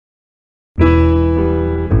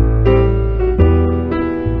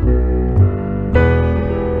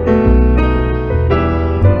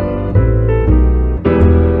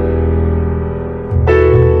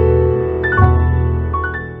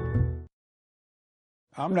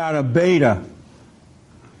I'm not a beta.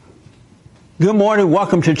 Good morning.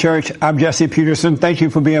 Welcome to church. I'm Jesse Peterson. Thank you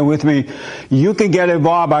for being with me. You can get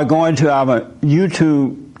involved by going to our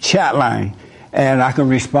YouTube chat line, and I can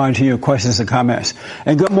respond to your questions and comments.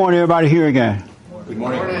 And good morning, everybody here again. Good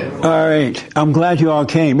morning. All right. I'm glad you all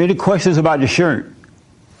came. Any questions about the shirt?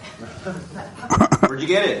 Where'd you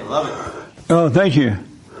get it? I love it. Oh, thank you.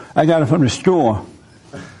 I got it from the store.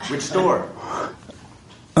 Which store?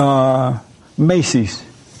 Macy's.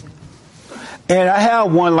 And I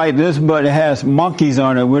have one like this, but it has monkeys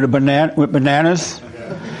on it with bananas.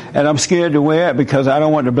 And I'm scared to wear it because I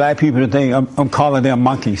don't want the black people to think I'm calling them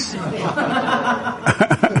monkeys.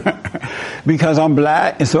 Because I'm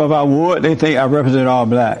black, and so if I would, they think I represent all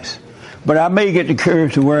blacks. But I may get the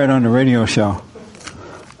courage to wear it on the radio show.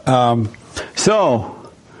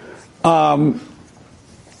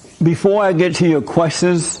 Before I get to your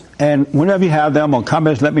questions, and whenever you have them or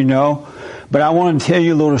comments, let me know. But I want to tell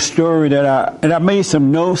you a little story that I made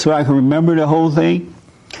some notes so I can remember the whole thing.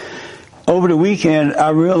 Over the weekend, I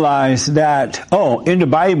realized that, in the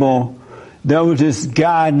Bible, there was this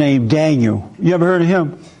guy named Daniel. You ever heard of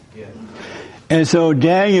him? Yeah. And so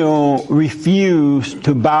Daniel refused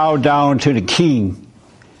to bow down to the king.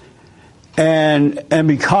 And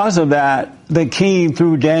because of that, the king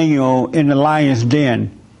threw Daniel in the lion's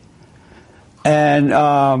den.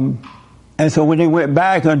 And so when they went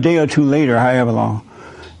back a day or two later, however long,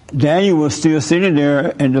 Daniel was still sitting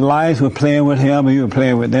there and the lions were playing with him and he was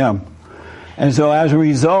playing with them. And so as a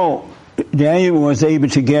result, Daniel was able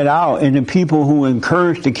to get out, and the people who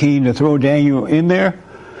encouraged the king to throw Daniel in there,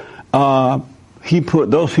 he put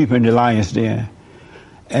those people in the lion's den.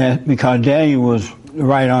 And because Daniel was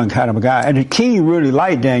right on kind of a guy. And the king really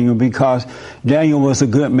liked Daniel because Daniel was a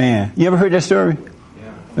good man. You ever heard that story?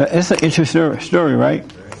 Yeah. It's an interesting story, right?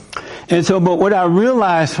 And so, but what I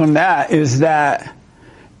realized from that is that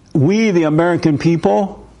we, the American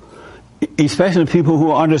people, especially people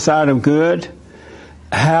who are on the side of good,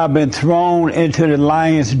 have been thrown into the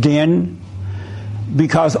lion's den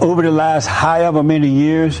because over the last however many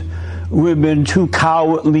years, we've been too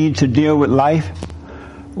cowardly to deal with life.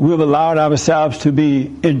 We've allowed ourselves to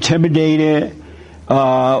be intimidated.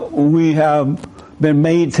 We have been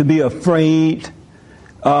made to be afraid.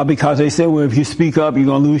 Because they say, well, if you speak up, you're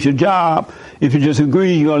going to lose your job. If you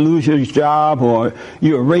disagree, you're going to lose your job, or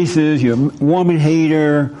you're a racist, you're a woman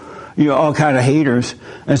hater, you're all kind of haters.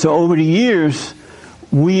 And so over the years,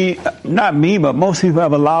 not me, but most people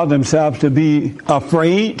have allowed themselves to be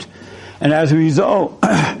afraid. And as a result,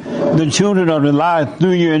 the children of the lie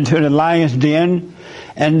threw you into the lion's den.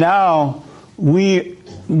 And now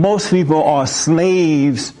most people are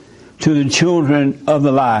slaves to the children of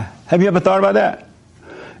the lie. Have you ever thought about that?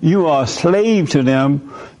 You are a slave to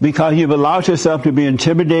them because you've allowed yourself to be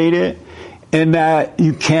intimidated and that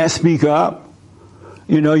you can't speak up.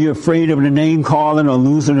 You know, you're afraid of the name calling or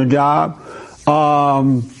losing a job.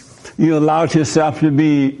 You allowed yourself to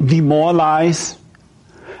be demoralized.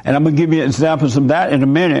 And I'm going to give you examples of that in a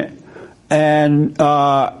minute. And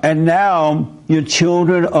now your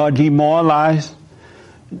children are demoralized.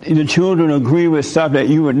 The children agree with stuff that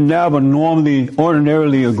you would never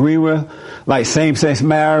ordinarily agree with, like same-sex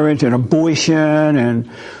marriage and abortion and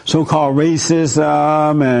so-called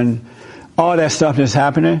racism and all that stuff that's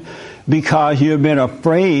happening because you've been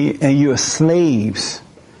afraid and you're slaves.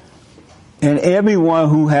 And everyone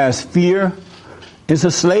who has fear is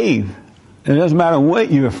a slave. It doesn't matter what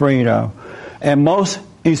you're afraid of. And most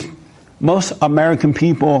American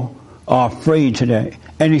people are afraid today,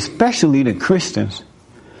 and especially the Christians.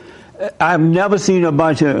 I've never seen a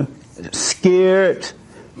bunch of scared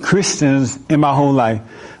Christians in my whole life,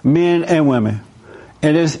 men and women.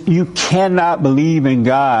 And you cannot believe in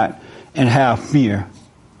God and have fear.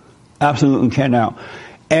 Absolutely cannot.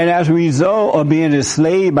 And as a result of being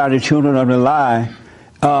enslaved by the children of the lie,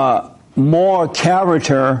 moral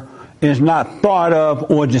character is not thought of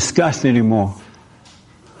or discussed anymore.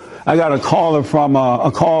 I got a call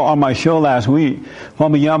on my show last week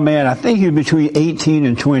from a young man. I think he was between 18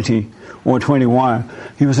 and 20 or 21.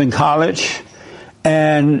 He was in college,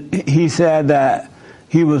 and he said that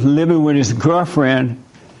he was living with his girlfriend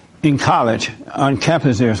in college on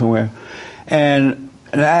campus there somewhere. And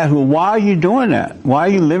I asked, well, why are you doing that? Why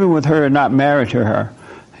are you living with her and not married to her?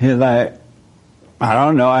 He's like, I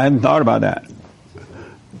don't know. I hadn't thought about that.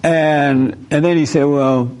 And then he said,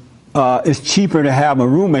 well, it's cheaper to have a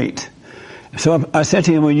roommate. So I said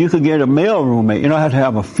to him, well, you could get a male roommate. You don't have to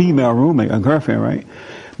have a female roommate, a girlfriend, right?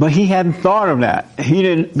 But he hadn't thought of that.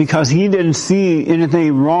 Because he didn't see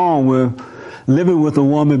anything wrong with living with a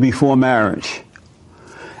woman before marriage.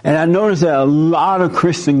 And I noticed that a lot of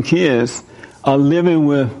Christian kids are living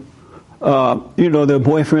with, their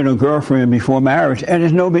boyfriend or girlfriend before marriage, and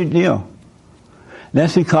it's no big deal.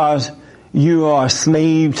 That's because you are a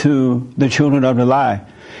slave to the children of the lie.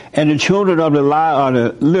 And the children of the lie are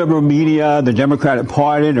the liberal media, the Democratic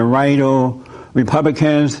Party, the rhino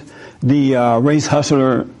Republicans, the race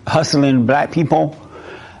hustling black people.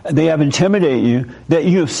 They have intimidated you, that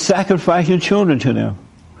you have sacrificed your children to them.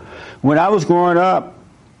 When I was growing up,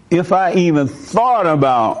 if I even thought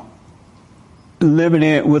about living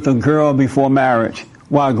it with a girl before marriage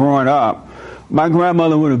while growing up, my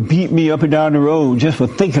grandmother would have beat me up and down the road just for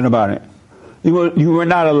thinking about it. You were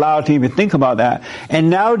not allowed to even think about that. And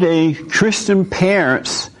nowadays, Christian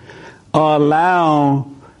parents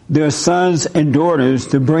allow their sons and daughters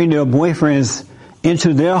to bring their boyfriends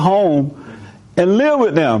into their home and live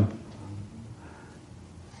with them.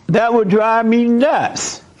 That would drive me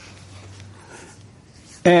nuts.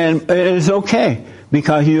 And it's okay,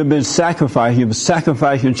 because you have been sacrificed. You have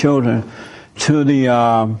sacrificed your children to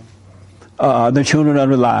the children of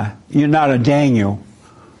the lie. You're not a Daniel.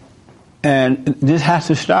 And this has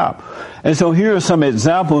to stop. And so here are some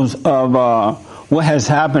examples of what has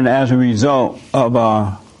happened as a result of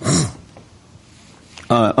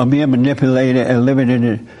being manipulated and living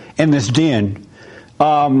in this den.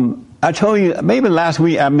 I told you, maybe last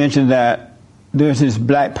week I mentioned that there's this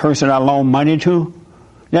black person I loaned money to.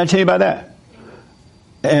 Did I tell you about that?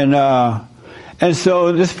 And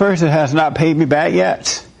so this person has not paid me back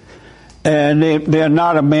yet. And they're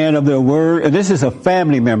not a man of their word. And this is a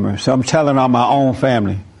family member, so I'm telling on my own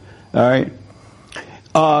family. All right?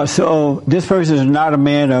 So this person is not a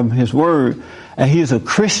man of his word, and he's a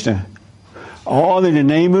Christian, all in the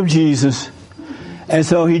name of Jesus. And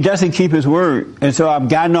so he doesn't keep his word. And so I've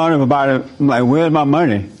gotten on him about it. I'm like, where's my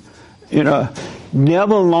money?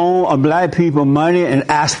 Never loan a black people money and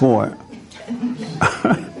ask for it.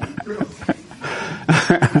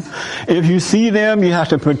 If you see them, you have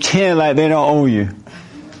to pretend like they don't owe you.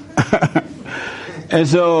 And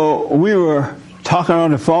so we were talking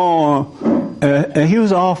on the phone, and he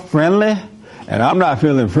was all friendly, and I'm not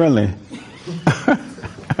feeling friendly.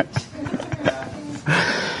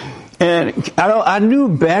 And I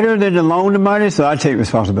knew better than to loan the money, so I take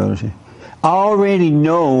responsibility. I already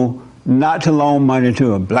know not to loan money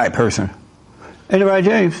to a black person. Ain't it right,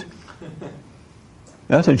 James?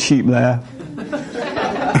 That's a cheap laugh.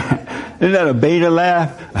 Isn't that a beta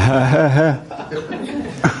laugh?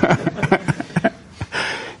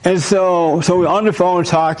 And so we're on the phone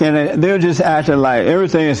talking, and they're just acting like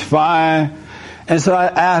everything is fine. And so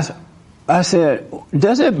I said,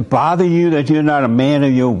 does it bother you that you're not a man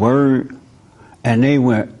of your word? And they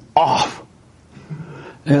went off.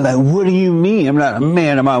 They're like, what do you mean I'm not a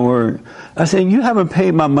man of my word? I said, you haven't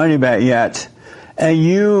paid my money back yet, and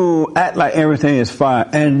you act like everything is fine.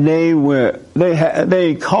 And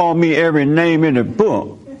they called me every name in the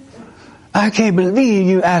book. I can't believe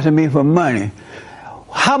you asking me for money.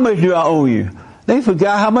 How much do I owe you? They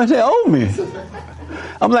forgot how much they owe me.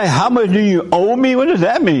 I'm like, how much do you owe me? What does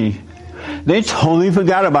that mean? They totally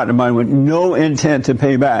forgot about the money with no intent to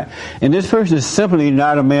pay back. And this person is simply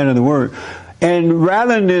not a man of the word. And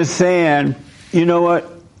rather than just saying, you know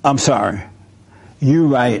what, I'm sorry. You're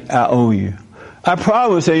right, I owe you. I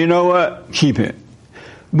probably would say, you know what, keep it.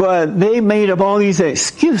 But they made up all these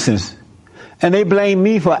excuses. And they blame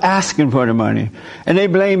me for asking for the money. And they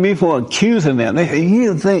blame me for accusing them. They say,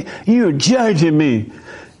 you think you're judging me.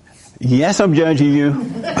 Yes, I'm judging you.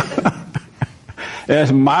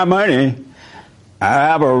 That's my money. I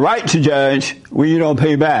have a right to judge when you don't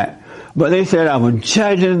pay back. But they said I was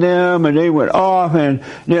judging them, and they went off, and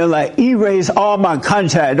they're like, erase all my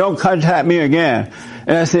contact. Don't contact me again.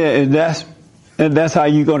 And I said, and that's how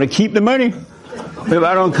you're going to keep the money? If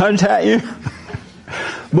I don't contact you?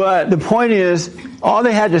 But the point is, all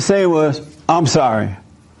they had to say was, I'm sorry.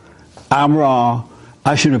 I'm wrong.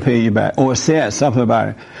 I should have paid you back, or said something about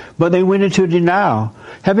it. But they went into denial.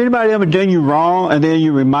 Have anybody ever done you wrong, and then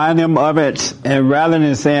you remind them of it, and rather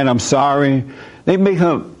than saying I'm sorry, they make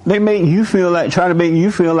you feel like, try to make you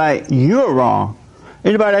feel like you're wrong.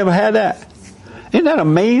 Anybody ever had that? Isn't that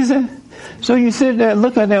amazing? So you sit there and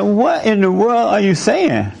look at them. What in the world are you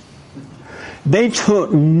saying? They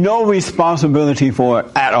took no responsibility for it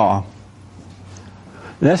at all.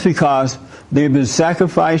 That's because they've been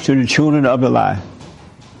sacrificed to the children of the lie.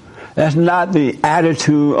 That's not the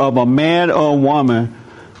attitude of a man or a woman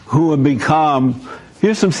who would become.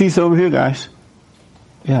 Here's some seats over here, guys.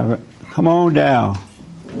 Yeah, come on down.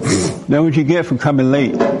 That's what you get for coming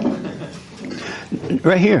late.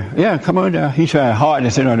 Right here. Yeah, come on down. He tried hard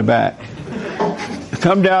to sit on the back.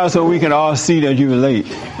 Come down so we can all see that you were late.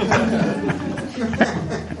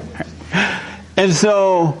 And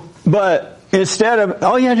so, but instead of,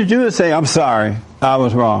 all you have to do is say, I'm sorry, I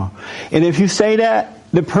was wrong. And if you say that,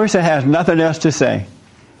 the person has nothing else to say.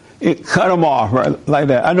 It cut them off, right, like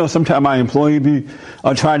that. I know sometimes my employee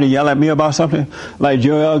are trying to yell at me about something. Like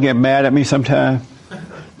Joel get mad at me sometimes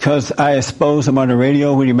because I expose him on the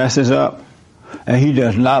radio when he messes up. And he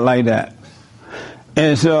does not like that.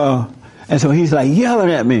 And so he's like yelling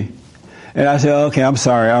at me. And I said, okay, I'm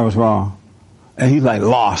sorry, I was wrong. And he's like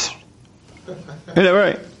lost. Isn't that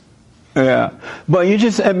right? Yeah. But you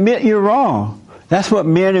just admit you're wrong. That's what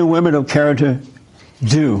men and women of character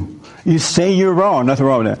do. You say you're wrong, nothing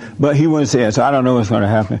wrong with that. But he wouldn't say it, so I don't know what's going to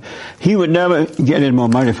happen. He would never get any more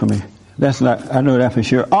money from me. I know that for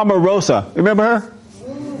sure. Omarosa, remember her?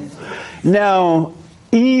 Now,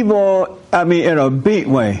 evil, in a big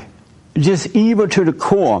way. Just evil to the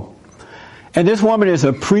core. And this woman is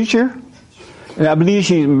a preacher, and I believe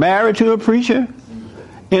she's married to a preacher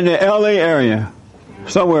in the L.A. area,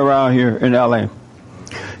 somewhere around here in L.A.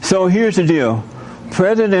 So here's the deal.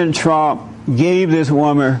 President Trump gave this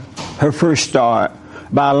woman her first start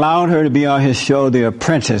by allowing her to be on his show, The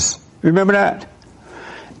Apprentice. Remember that?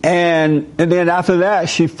 And then after that,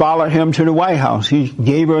 she followed him to the White House. He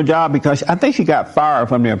gave her a job because I think she got fired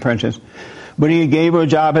from The Apprentice, but he gave her a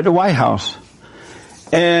job at the White House.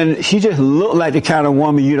 And she just looked like the kind of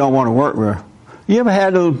woman you don't want to work with. You ever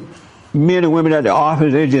had those men and women at the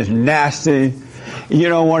office? They're just nasty. You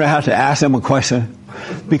don't want to have to ask them a question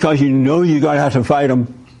because you know you're going to have to fight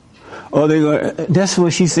them. Or that's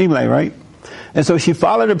what she seemed like, right? And so she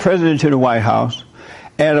followed the president to the White House,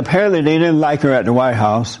 and apparently they didn't like her at the White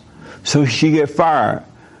House, so she get fired.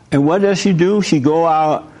 And what does she do? She go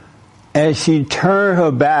out and she turned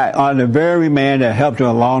her back on the very man that helped her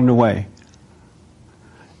along the way.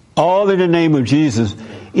 All in the name of Jesus.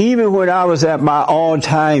 Even when I was at my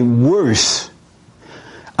all-time worst,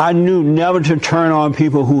 I knew never to turn on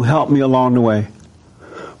people who helped me along the way.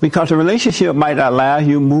 Because the relationship might not last,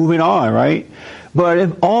 you're moving on, right? But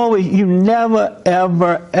you never,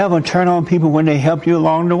 ever, ever turn on people when they help you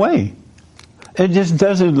along the way. It just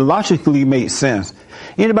doesn't logically make sense.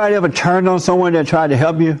 Anybody ever turned on someone that tried to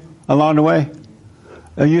help you along the way?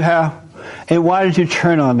 You have? And why did you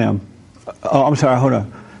turn on them? Oh, I'm sorry, hold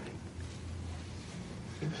on.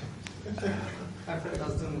 I forgot I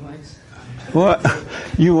was doing the mics.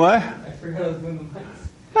 What? You what? I forgot I was doing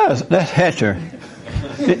the mics. That's Hector.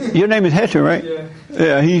 Your name is Hector, right? Yeah.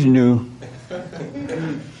 Yeah, he's new.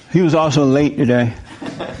 He was also late today.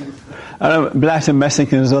 Blacks and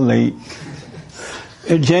Mexicans are late.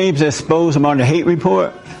 And James exposed him on the hate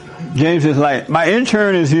report. James is like, my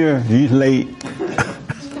intern is here. He's late.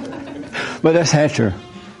 But that's Hector.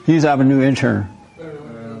 He's our new intern.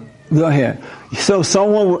 Go ahead. So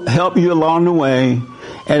someone will help you along the way,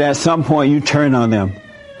 and at some point you turn on them.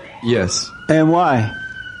 Yes. And why?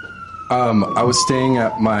 I was staying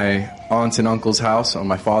at my aunt and uncle's house on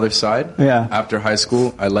my father's side. Yeah. After high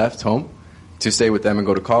school, I left home to stay with them and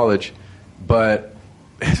go to college. But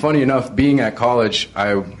funny enough, being at college,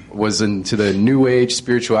 I was into the new age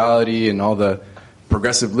spirituality and all the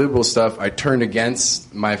progressive liberal stuff. I turned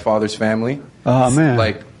against my father's family. Oh, man.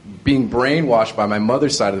 Like being brainwashed by my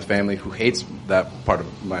mother's side of the family, who hates that part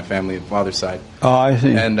of my family, the father's side. Oh, I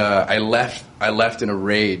see. And I left in a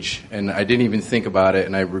rage, and I didn't even think about it,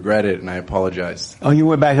 and I regret it, and I apologized. Oh, you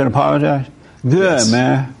went back and apologized? Good, Yes.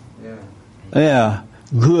 man. Yeah. Yeah,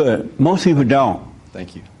 good. Most people don't.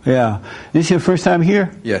 Thank you. Yeah. This your first time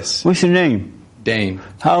here? Yes. What's your name? Dane,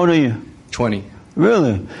 How old are you? 20.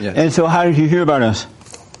 Really? Yes. And so how did you hear about us?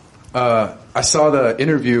 I saw the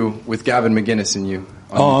interview with Gavin McGinnis and you.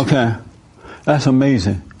 Oh, YouTube. okay. That's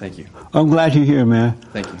amazing. Thank you. I'm glad you're here, man.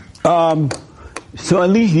 Thank you. So at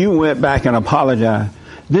least you went back and apologized.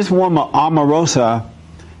 This woman, Omarosa,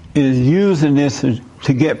 is using this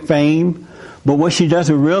to get fame, but what she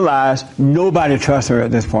doesn't realize, nobody trusts her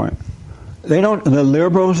at this point. The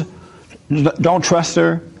liberals don't trust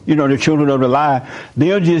her, the children of the lie.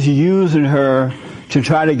 They're just using her to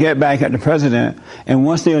try to get back at the president, and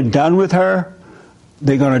once they're done with her,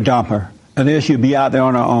 they're going to dump her, and then she'll be out there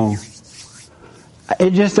on her own.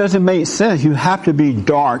 It just doesn't make sense. You have to be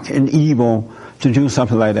dark and evil to do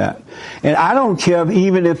something like that. And I don't care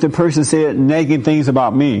even if the person said negative things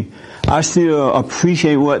about me. I still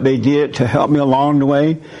appreciate what they did to help me along the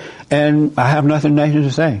way, and I have nothing negative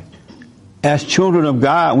to say. As children of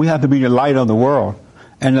God, we have to be the light of the world,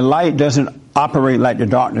 and the light doesn't operate like the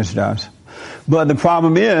darkness does. But the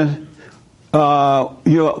problem is,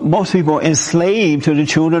 most people are enslaved to the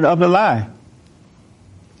children of the lie.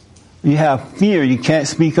 You have fear. You can't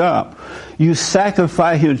speak up. You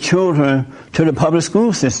sacrifice your children to the public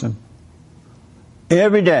school system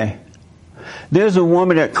every day. There's a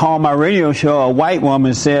woman that called my radio show, a white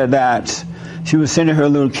woman, said that she was sending her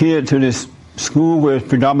little kid to this school where it's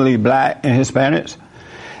predominantly black and Hispanics,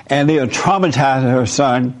 and they are traumatizing her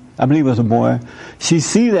son. I believe it was a boy. She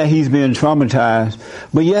sees that he's being traumatized,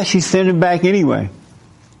 but yet she sent him back anyway.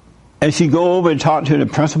 And she go over and talk to the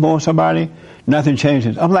principal or somebody, nothing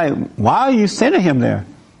changes. I'm like, why are you sending him there?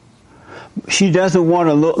 She doesn't want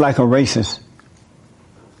to look like a racist.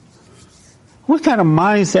 What kind of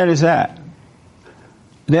mindset is that?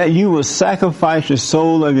 That you will sacrifice the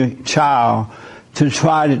soul of your child to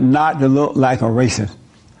try not to look like a racist.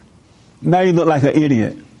 Now you look like an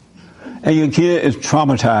idiot. And your kid is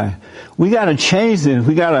traumatized. We got to change this.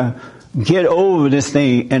 We got to get over this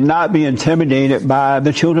thing and not be intimidated by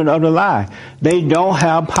the children of the lie. They don't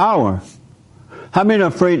have power. How many are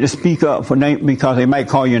afraid to speak up for name because they might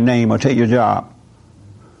call your name or take your job?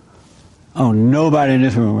 Oh, nobody in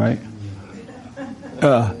this room, right?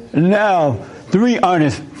 Now, 3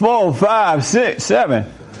 honest, 4, 5, 6, 7,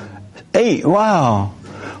 8. Wow.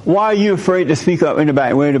 Why are you afraid to speak up in the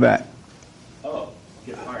back? Way in the back. Oh,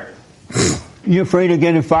 get fired. You afraid of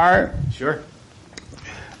getting fired? Sure.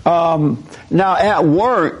 Now at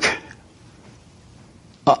work,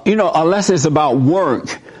 unless it's about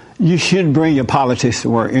work, you shouldn't bring your politics to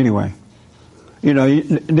work anyway.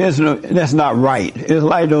 That's not right. It's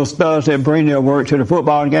like those thugs that bring their work to the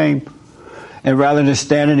football game, and rather than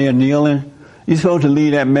standing there kneeling, you're supposed to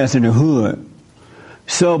leave that mess in the hood.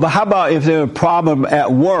 So, but how about if there's a problem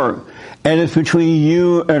at work, and it's between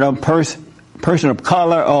you and a person of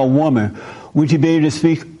color or a woman? Would you be able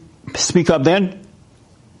to speak up then?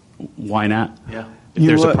 Why not? Yeah. If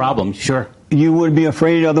there's a problem, sure. You wouldn't be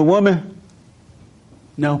afraid of the woman?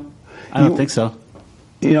 No, I don't think so.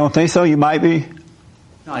 You don't think so? You might be?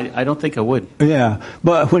 No, I don't think I would. Yeah,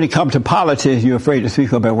 but when it comes to politics, you're afraid to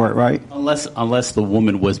speak up at work, right? Unless the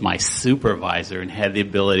woman was my supervisor and had the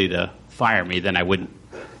ability to fire me, then I wouldn't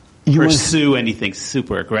pursue anything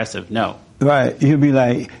super aggressive. No. Right. You'd be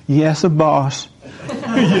like, yes, boss.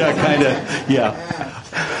 Yeah, kind of. Yeah.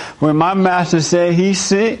 When my master said he's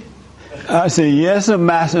sick, I said, yes,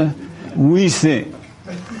 master, we sick.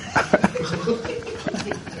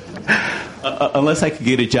 Unless I could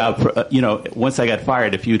get a job, once I got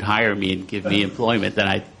fired, if you'd hire me and give me employment, then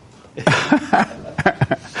I'd...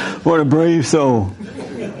 What a brave soul.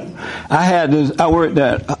 I worked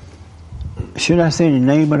at, should I say the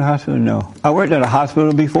name of the hospital? No. I worked at a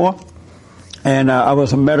hospital before, and I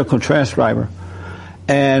was a medical transcriber.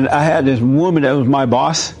 And I had this woman that was my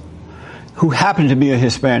boss, who happened to be a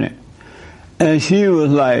Hispanic. And she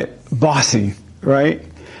was like bossy, right?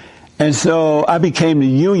 And so I became the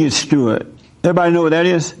union steward. Everybody know what that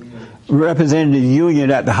is? Representing the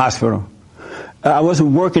union at the hospital. I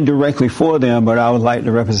wasn't working directly for them, but I was like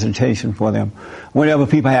the representation for them. Whenever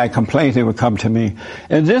people had complaints, they would come to me.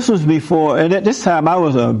 And this was before, and at this time I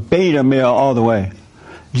was a beta male all the way.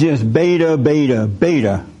 Just beta.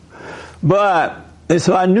 And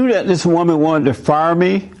so I knew that this woman wanted to fire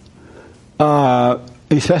me,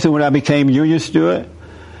 especially when I became union steward.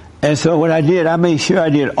 And so what I did, I made sure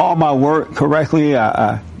I did all my work correctly.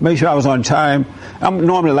 I made sure I was on time. I'm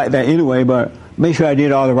normally like that anyway, but make sure I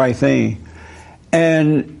did all the right thing.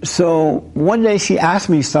 And so one day she asked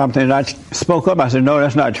me something, and I spoke up. I said, no,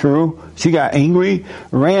 that's not true. She got angry,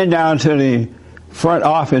 ran down to the front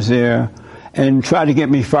office there, and tried to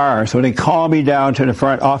get me fired. So they called me down to the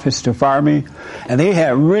front office to fire me, and they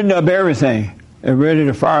had written up everything and ready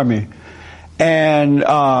to fire me. And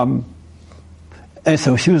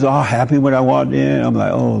so she was all happy when I walked in. I'm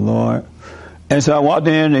like, oh, Lord. And so I walked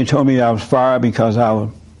in, they told me I was fired because I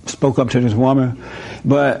spoke up to this woman.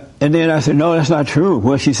 And then I said, no, that's not true.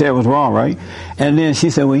 What she said was wrong, right? And then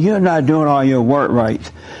she said, well, you're not doing all your work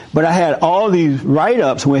right. But I had all these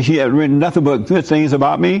write-ups where she had written nothing but good things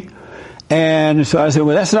about me. And so I said,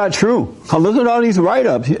 well, that's not true. Look at all these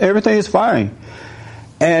write-ups. Everything is fine.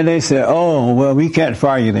 And they said, oh, well, we can't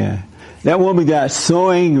fire you then. That woman got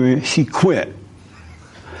so angry, she quit.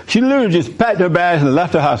 She literally just packed her bags and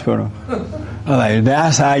left the hospital. I'm like,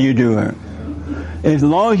 that's how you do it. As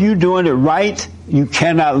long as you're doing it right, you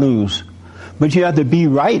cannot lose. But you have to be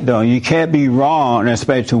right, though. You can't be wrong and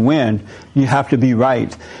expect to win. You have to be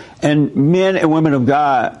right. And men and women of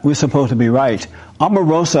God, we're supposed to be right.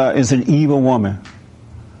 Omarosa is an evil woman.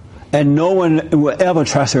 And no one will ever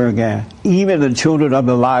trust her again. Even the children of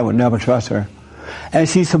the lie would never trust her. And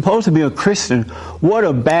she's supposed to be a Christian. What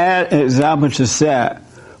a bad example to set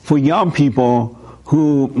for young people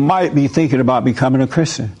who might be thinking about becoming a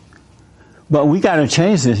Christian. But we got to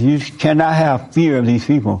change this. You cannot have fear of these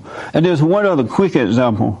people. And there's one other quick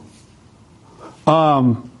example.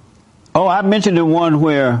 I mentioned the one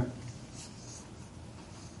where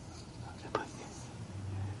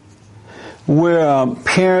where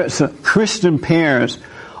parents, Christian parents,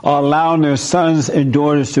 are allowing their sons and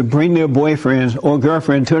daughters to bring their boyfriends or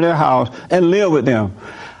girlfriends to their house and live with them.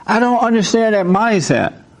 I don't understand that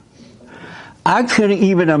mindset. I couldn't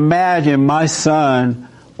even imagine my son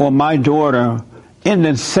or my daughter in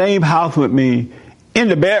the same house with me, in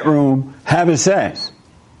the bedroom, having sex.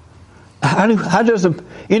 How does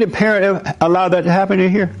any parent ever allow that to happen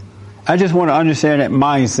in here? I just want to understand that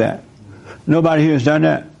mindset. Nobody here has done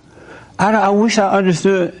that. I wish I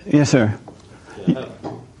understood. Yes, sir. Yeah,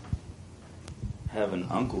 I have an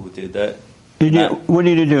uncle who did that. What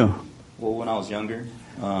did he do? Well, when I was younger,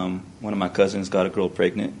 one of my cousins got a girl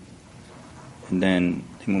pregnant, and then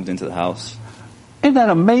he moved into the house. Isn't that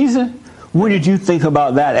amazing? What did you think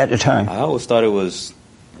about that at the time? I always thought it was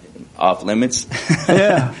off limits.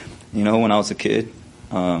 Yeah. When I was a kid.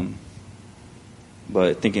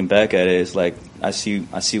 But thinking back at it, it's like I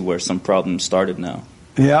see where some problems started now.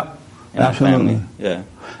 Yeah, absolutely. Family. Yeah.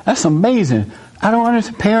 That's amazing. I don't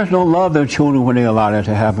understand. Parents don't love their children when they allow that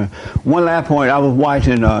to happen. One last point, I was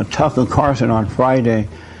watching Tucker Carlson on Friday,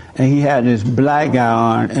 and he had this black guy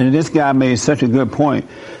on, and this guy made such a good point.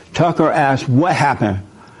 Tucker asked, what happened?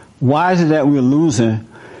 Why is it that we're losing?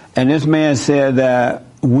 And this man said that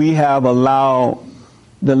we have allowed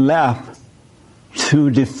the left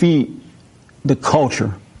to defeat the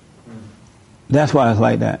culture. That's why it's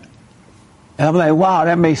like that. And I'm like, wow,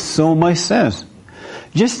 that makes so much sense.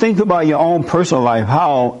 Just think about your own personal life,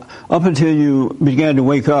 how up until you began to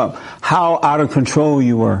wake up, how out of control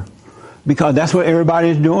you were. Because that's what everybody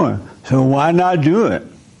is doing. So why not do it?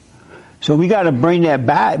 So we got to bring that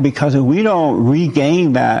back, because if we don't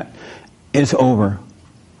regain that, it's over.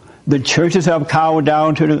 The churches have cowered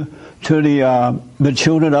down to the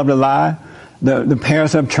children of the lie. The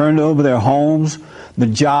parents have turned over their homes, the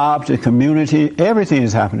jobs, the community. Everything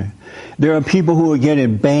is happening. There are people who are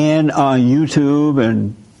getting banned on YouTube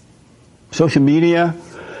and social media,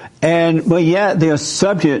 but yet they are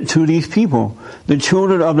subject to these people. The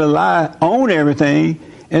children of the lie own everything,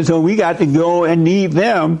 and so we got to go and need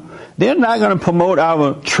them. They're not going to promote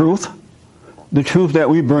our truth, the truth that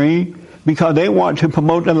we bring, because they want to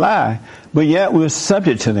promote the lie, but yet we're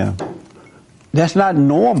subject to them. That's not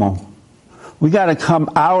normal. We got to come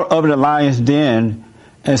out of the lion's den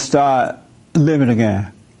and start living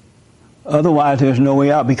again. Otherwise, there's no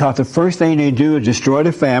way out, because the first thing they do is destroy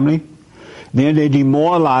the family. Then they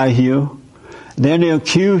demoralize you. Then they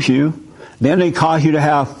accuse you. Then they cause you to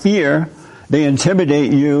have fear. They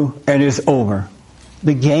intimidate you, and it's over.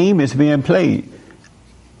 The game is being played.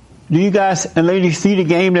 Do you guys and ladies see the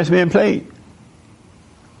game that's being played?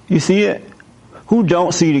 You see it? Who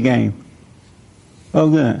don't see the game? Oh,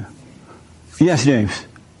 good. Yes, James.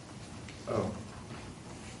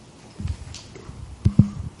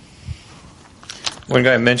 One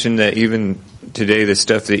guy mentioned that even today the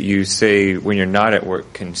stuff that you say when you're not at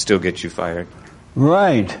work can still get you fired.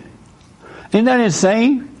 Right. Isn't that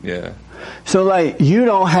insane? Yeah. So, like, you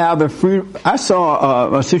don't have the freedom. I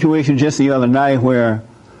saw a situation just the other night where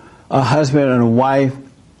a husband and a wife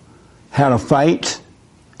had a fight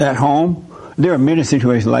at home. There are many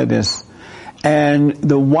situations like this. And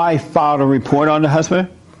the wife filed a report on the husband.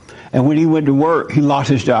 And when he went to work, he lost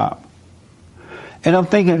his job. And I'm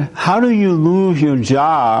thinking, how do you lose your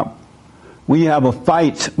job when you have a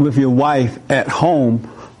fight with your wife at home?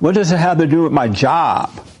 What does it have to do with my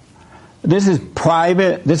job? This is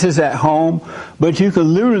private. This is at home. But you could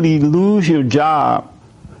literally lose your job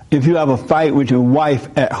if you have a fight with your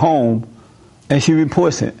wife at home and she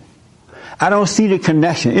reports it. I don't see the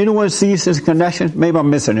connection. Anyone sees this connection? Maybe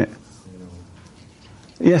I'm missing it.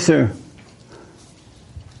 Yes, sir.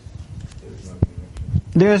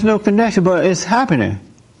 There's no connection, but it's happening.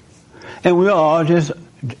 And we're all just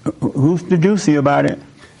roof-the-deucey about it.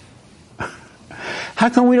 How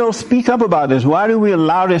come we don't speak up about this? Why do we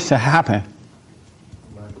allow this to happen?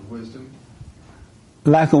 Lack of wisdom.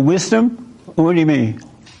 Lack of wisdom? What do you mean?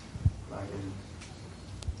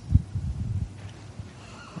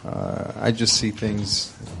 I just see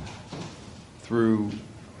things through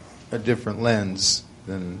a different lens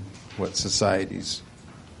than what society's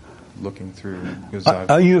looking through. Because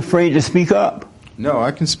Are you afraid to speak up? No,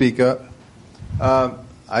 I can speak up.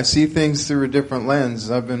 I see things through a different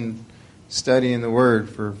lens. I've been studying the Word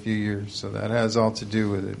for a few years, so that has all to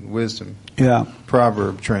do with it. Wisdom. Yeah.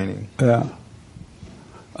 Proverb training. Yeah.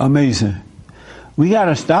 Amazing. We got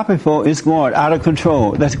to stop it, folks. It's going out of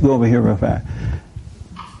control. Let's go over here real fast.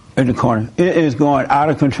 In the corner. It is going out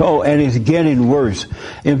of control, and it's getting worse.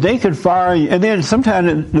 If they could fire you, and then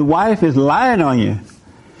sometimes the wife is lying on you.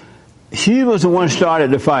 She was the one who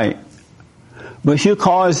started the fight. But she'll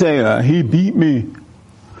call and say, he beat me.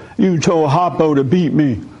 You told Harpo to beat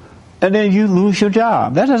me. And then you lose your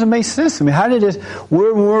job. That doesn't make sense to me.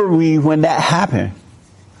 Where were we when that happened?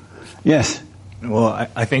 Yes. Well,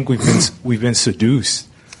 I think we've been seduced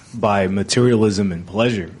by materialism and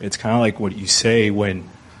pleasure. It's kind of like what you say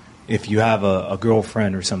if you have a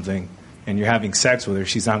girlfriend or something and you're having sex with her,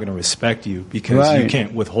 she's not going to respect you because you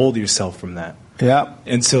can't withhold yourself from that. Yeah.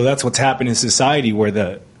 And so that's what's happened in society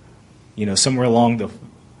where somewhere along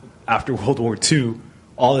after World War II,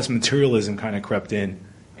 all this materialism kind of crept in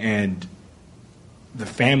and the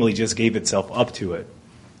family just gave itself up to it.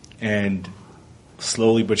 And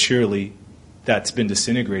slowly but surely, that's been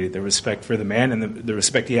disintegrated. The respect for the man and the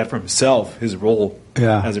respect he had for himself, his role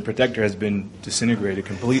as a protector, has been disintegrated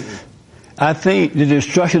completely. I think the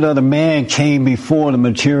destruction of the man came before the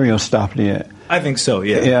material stuff did. I think so,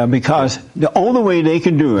 yeah. Yeah, because the only way they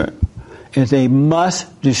can do it is they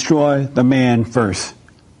must destroy the man first.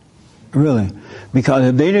 Really.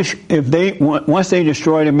 Because once they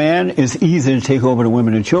destroy the man, it's easy to take over the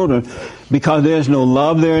women and children because there's no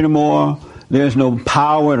love there anymore. There's no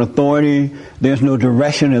power and authority. There's no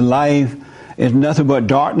direction in life. It's nothing but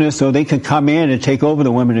darkness, so they can come in and take over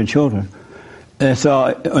the women and children.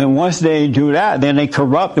 And once they do that, then they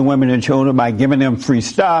corrupt the women and children by giving them free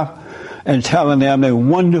stuff and telling them they're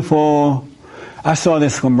wonderful. I saw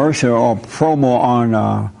this commercial or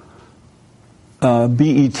promo on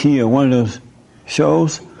BET or one of those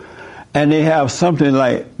shows, and they have something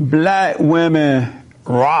like Black Women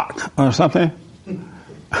Rock or something.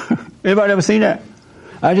 Anybody ever seen that?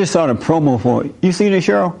 I just saw the promo for it. You seen it,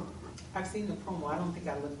 Cheryl? I've seen the promo. I don't think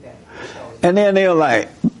I looked at it. And then they're like,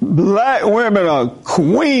 Black women are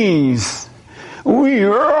queens. We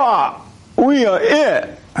rock. We are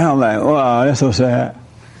it. And I'm like, wow, that's so sad.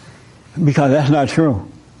 Because that's not true.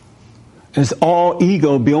 It's all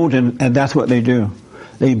ego building, and that's what they do.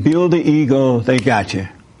 They build the ego, they got you.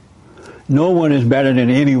 No one is better than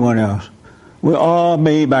anyone else. We're all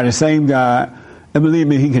made by the same God. And believe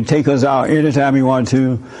me, he can take us out anytime he wants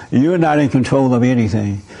to. You're not in control of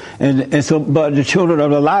anything. And so, but the children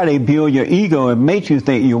of the lie, they build your ego and make you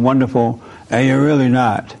think you're wonderful, and you're really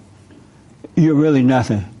not. You're really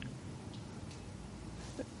nothing.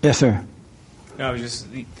 Yes, sir. No, I was just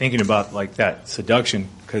thinking about like that seduction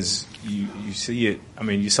because you see it. I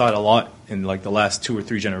mean, you saw it a lot in like the last 2 or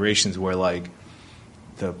 3 generations where like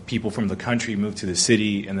the people from the country moved to the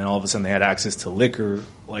city, and then all of a sudden they had access to liquor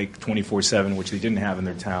like 24/7, which they didn't have in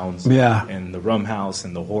their towns. Yeah. And the rum house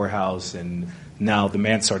and the whore house, and now the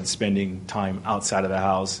man started spending time outside of the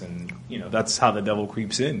house, and that's how the devil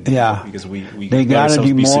creeps in. Yeah. Because we they got to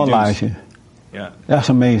demoralize you. Yeah. That's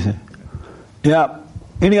amazing. Yeah.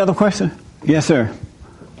 Any other question? Yes, sir.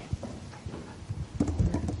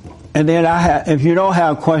 And then if you don't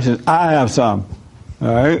have questions, I have some. All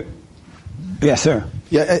right. Yes, sir.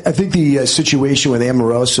 Yeah, I think the situation with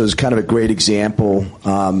Amoroso is kind of a great example.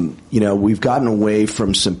 We've gotten away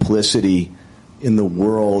from simplicity in the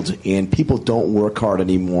world, and people don't work hard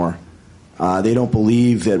anymore. They don't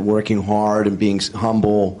believe that working hard and being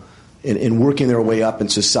humble and working their way up in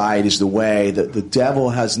society is the way. The devil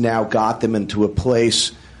has now got them into a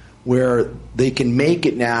place where they can make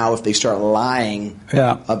it now if they start lying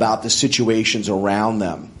about the situations around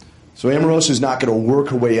them. So Amorosa is not going to work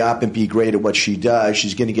her way up and be great at what she does.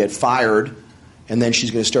 She's going to get fired, and then she's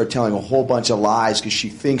going to start telling a whole bunch of lies because she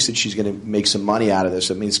thinks that she's going to make some money out of this.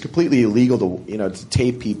 I mean, it's completely illegal to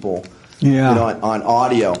tape people on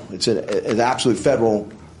audio. It's an absolute federal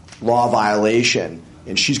law violation,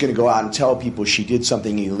 and she's going to go out and tell people she did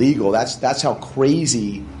something illegal. That's how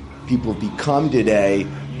crazy people have become today,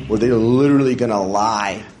 where they're literally going to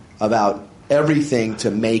lie about everything to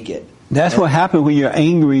make it. That's what happens when you're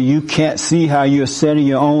angry. You can't see how you're setting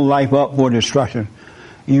your own life up for destruction.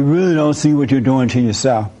 You really don't see what you're doing to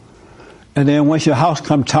yourself. And then once your house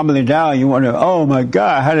comes tumbling down, you wonder, oh my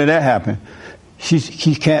God, how did that happen? She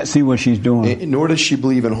can't see what she's doing. Nor does she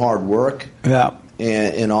believe in hard work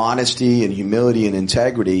and honesty and humility and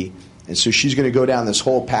integrity. And so she's going to go down this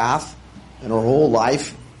whole path, and her whole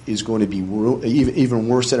life is going to be even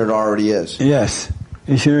worse than it already is. Yes,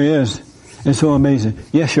 it sure is. It's so amazing.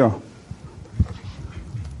 Yes, sure.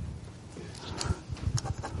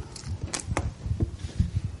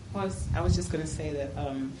 I was just going to say that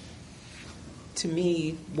to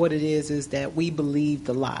me, what it is that we believe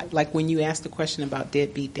the lie. Like when you ask the question about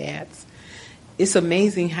deadbeat dads, it's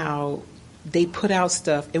amazing how they put out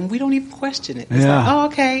stuff and we don't even question it. It's like, oh,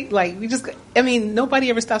 okay. Like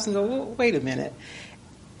nobody ever stops and goes, well, wait a minute.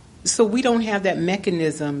 So we don't have that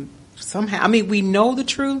mechanism somehow. I mean, we know the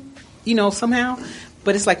truth, somehow,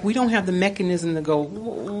 but it's like we don't have the mechanism to go,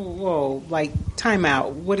 whoa, like, time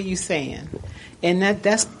out. What are you saying? And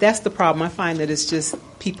that's the problem. I find that it's just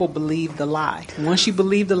people believe the lie. Once you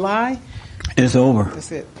believe the lie, it's over.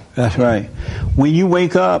 That's it. That's right. When you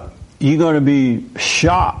wake up, you're going to be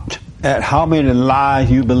shocked at how many lies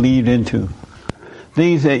you believed into.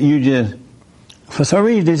 Things that you just, for some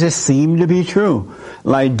reason, they just seem to be true.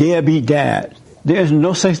 Like deadbeat dad. There's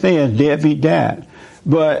no such thing as deadbeat dad.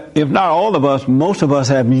 But if not all of us, most of us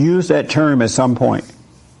have used that term at some point.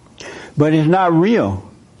 But it's not real.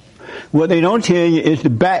 What they don't tell you is the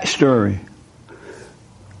backstory.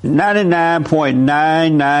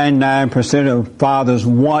 99.999% of fathers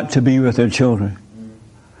want to be with their children.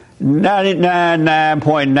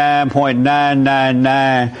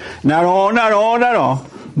 99.999, not all,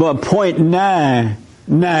 but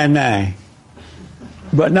 0.999,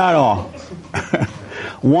 but not all.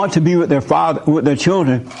 Want to be with their father, with their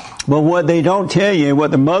children. But what they don't tell you,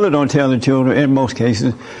 what the mother don't tell the children in most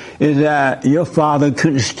cases, is that your father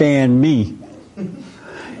couldn't stand me.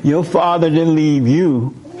 Your father didn't leave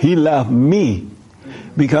you. He left me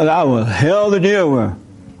because I was hell to deal with.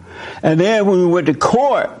 And then when we went to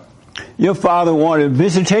court, your father wanted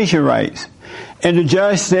visitation rights. And the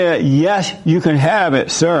judge said, yes, you can have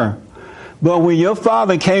it, sir. But when your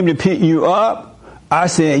father came to pick you up, I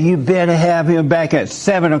said, you better have him back at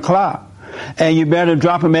 7 o'clock. And you better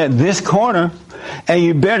drop him at this corner. And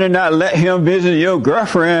you better not let him visit your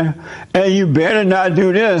girlfriend. And you better not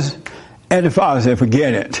do this. And the father said,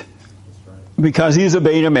 forget it. Because he's a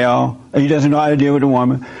beta male and he doesn't know how to deal with a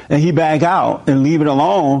woman. And he back out and leave it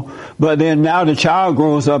alone. But then now the child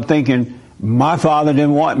grows up thinking, my father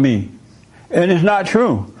didn't want me. And it's not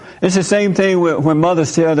true. It's the same thing when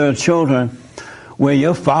mothers tell their children, well,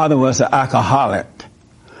 your father was an alcoholic.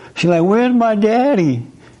 She's like, where's my daddy?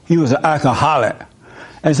 He was an alcoholic.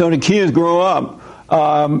 And so the kids grow up.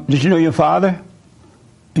 Did you know your father?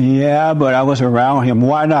 Yeah, but I was around him.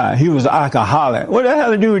 Why not? He was an alcoholic. What does that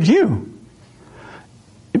have to do with you?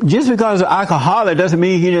 Just because an alcoholic doesn't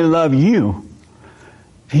mean he didn't love you.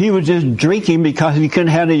 He was just drinking because he couldn't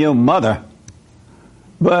handle your mother.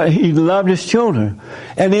 But he loved his children.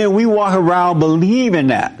 And then we walk around believing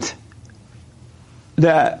that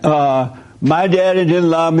my daddy didn't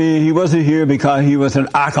love me. He wasn't here because he was an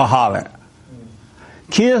alcoholic.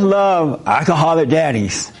 Kids love alcoholic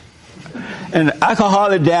daddies. And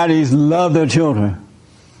alcoholic daddies love their children.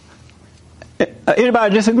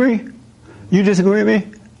 Anybody disagree? You disagree with me?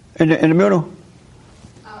 In the middle?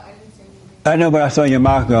 I didn't say anything. I know, but I saw your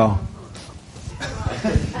mouth go.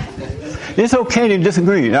 It's okay to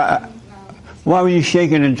disagree. Why were you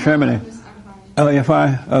shaking and trembling? I'm fine. Oh, you're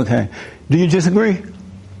fine? Okay. Do you disagree?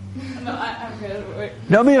 No, I'm good.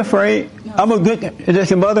 Don't be afraid. No. I'm a good... Is that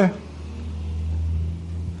your mother?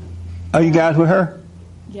 Are you guys with her?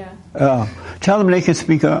 Yeah. Tell them they can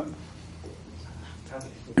speak up.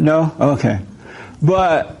 No? Okay.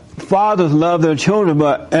 But fathers love their children,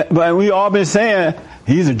 but we all been saying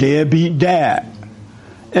he's a deadbeat dad.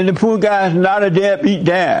 And the poor guy's not a deadbeat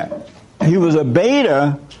dad. He was a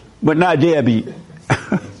beta, but not deadbeat.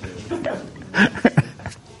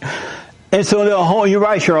 And so you're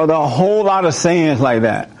right, Cheryl, there are a whole lot of sayings like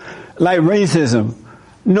that. Like racism.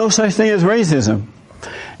 No such thing as racism.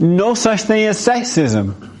 No such thing as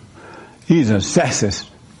sexism. He's a sexist.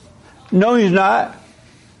 No, he's not.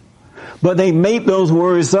 But they make those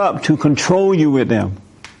words up to control you with them.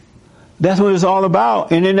 That's what it's all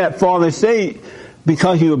about. And in that fallen state,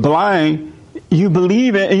 because you're blind, you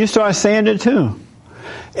believe it and you start saying it too.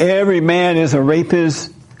 Every man is a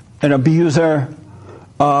rapist, an abuser,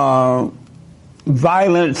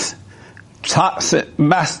 violence, toxic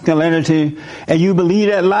masculinity, and you believe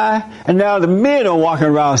that lie, and now the men are walking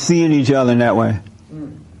around seeing each other in that way.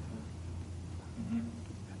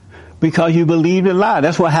 Because you believe the lie.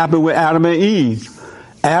 That's what happened with Adam and Eve.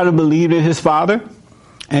 Adam believed in his father,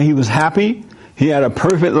 and he was happy. He had a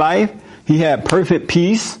perfect life. He had perfect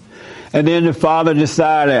peace. And then the father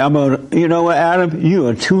decided, you know what, Adam, you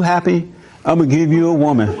are too happy. I'm going to give you a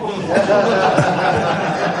woman.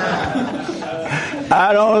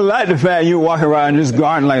 I don't like the fact you walk around in this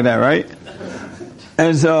garden like that, right?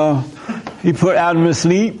 And so he put Adam to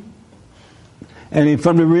sleep. And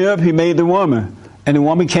from the rib, he made the woman. And the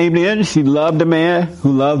woman came in, she loved the man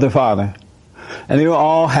who loved the father. And they were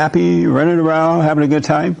all happy, running around, having a good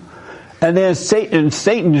time. And then Satan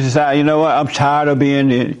decided, you know what, I'm tired of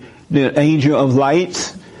being the angel of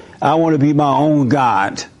light. I want to be my own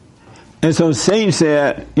God. And so Satan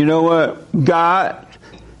said, you know what, God,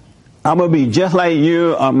 I'm going to be just like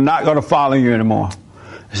you. I'm not going to follow you anymore.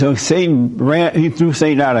 So he threw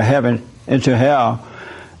Satan out of heaven into hell.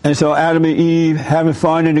 And so Adam and Eve having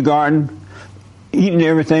fun in the garden, eating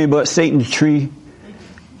everything but Satan's tree.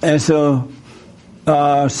 And so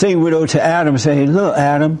Satan went over to Adam and said, look,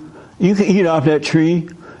 Adam, you can eat off that tree.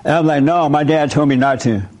 Adam's like, no, my dad told me not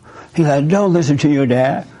to. He's like, don't listen to your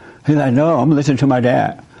dad. He's like, no, I'm listening to my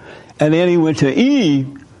dad. And then he went to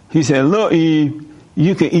Eve. He said, look, Eve,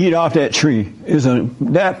 you can eat off that tree.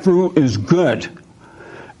 That fruit is good.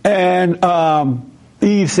 And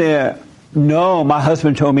Eve said, no, my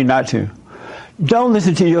husband told me not to. Don't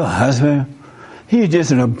listen to your husband. He's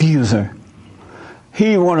just an abuser.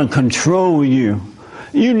 He want to control you.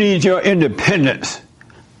 You need your independence.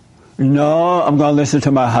 No, I'm going to listen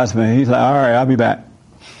to my husband. He's like, all right, I'll be back.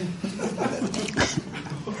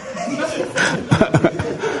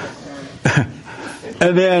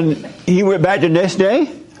 And then he went back the next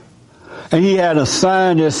day, and he had a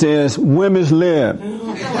sign that says, women's lib.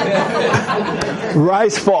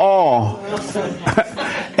 Rights for all.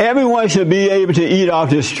 Everyone should be able to eat off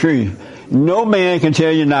this tree. No man can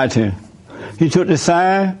tell you not to. He took the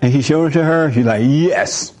sign, and he showed it to her. She's like,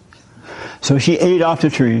 yes. So she ate off the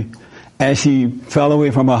tree, and she fell away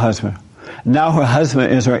from her husband. Now her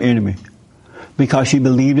husband is her enemy because she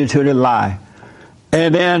believed into the lie.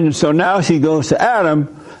 And then, so now she goes to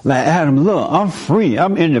Adam, like, Adam, look, I'm free.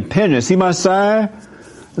 I'm independent. See my sign?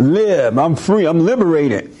 Live. I'm free. I'm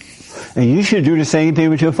liberated. And you should do the same thing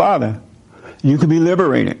with your father. You could be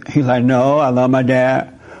liberated. He's like, no, I love my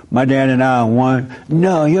dad. My dad and I are one.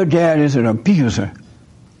 No, your dad is an abuser.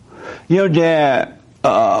 Your dad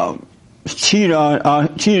cheated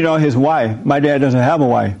on his wife. My dad doesn't have a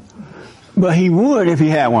wife. But he would if he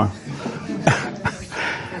had one.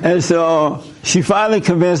 And so she finally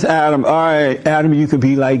convinced Adam, all right, Adam, you could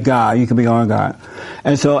be like God. You could be on God.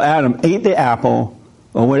 And so Adam ate the apple,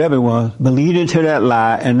 or whatever it was, believed into that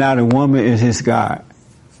lie, and now the woman is his God.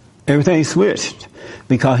 Everything switched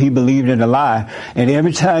because he believed in the lie. And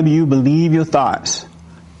every time you believe your thoughts,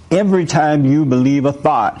 every time you believe a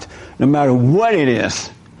thought, no matter what it is,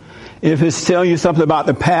 if it's telling you something about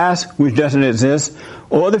the past, which doesn't exist,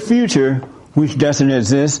 or the future, which doesn't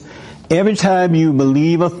exist, every time you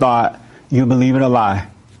believe a thought, you believe in a lie.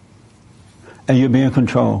 And you're being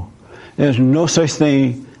controlled. There's no such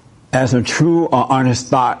thing as a true or honest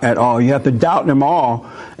thought at all. You have to doubt them all.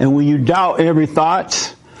 And when you doubt every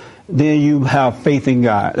thought, then you have faith in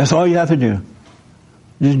God. That's all you have to do.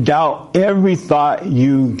 Just doubt every thought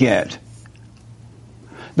you get.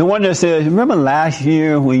 The one that says, remember last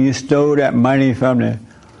year when you stole that money from the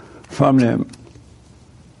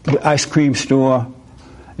ice cream store?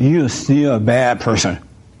 You're still a bad person.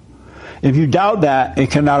 If you doubt that, it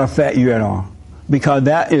cannot affect you at all. Because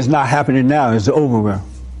that is not happening now. It's over with.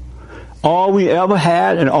 All we ever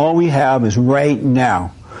had and all we have is right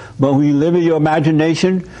now. But when you live in your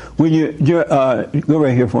imagination, when go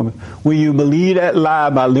right here for me. When you believe that lie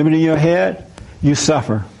about living in your head, you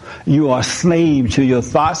suffer. You are a slave to your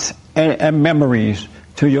thoughts and memories,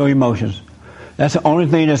 to your emotions. That's the only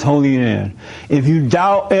thing that's holding you in. If you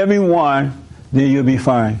doubt everyone, then you'll be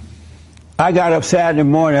fine. I got up Saturday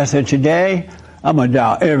morning. I said, today, I'm going to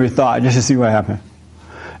doubt every thought just to see what happened.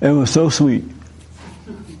 It was so sweet.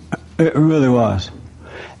 It really was.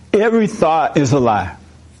 Every thought is a lie.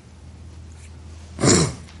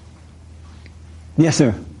 Yes,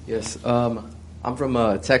 sir. Yes. I'm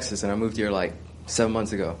from Texas, and I moved here like 7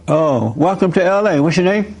 months ago. Oh, welcome to L.A. What's your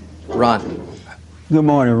name? Ron. Good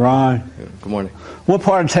morning, Ron. Good morning. What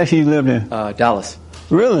part of Texas you lived in? Dallas.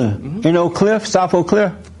 Really? Mm-hmm. In Oak Cliff? South Oak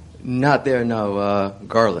Cliff? Not there, no.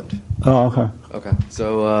 Garland. Oh, okay. Okay.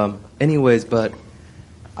 So, anyways, but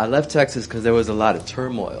I left Texas because there was a lot of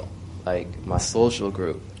turmoil, like my social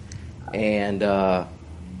group. And I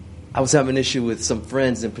was having an issue with some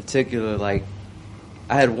friends in particular. Like,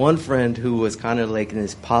 I had one friend who was kind of like in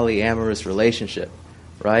this polyamorous relationship,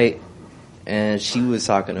 right? And she was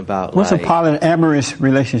talking about what's a polyamorous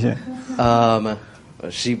relationship?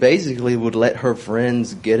 She basically would let her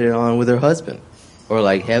friends get it on with her husband, or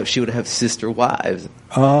like she would have sister wives.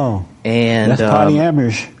 Oh, and that's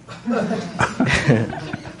polyamorous.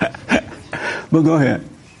 But go ahead.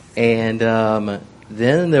 And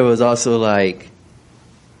then there was also like,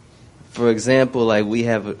 for example, like we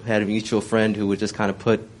had a mutual friend who would just kind of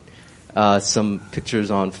put some pictures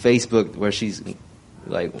on Facebook where she's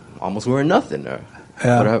like almost wearing nothing, or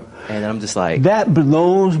whatever. And I'm just like, that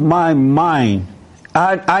blows my mind.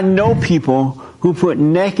 I know people who put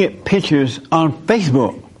naked pictures on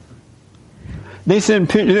Facebook. They send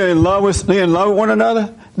pictures. They're in love with one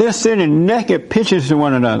another. They're sending naked pictures to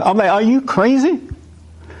one another. I'm like, are you crazy?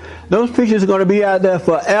 Those pictures are going to be out there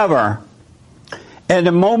forever. And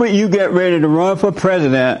the moment you get ready to run for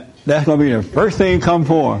president, that's going to be the first thing come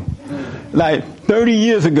forth. Like 30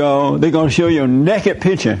 years ago, they're going to show you a naked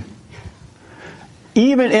picture.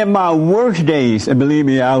 even in my worst days, and believe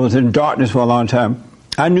me, I was in darkness for a long time,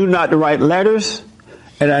 I knew not to write letters,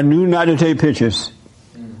 and I knew not to take pictures.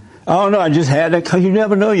 I don't know, I just had that, because you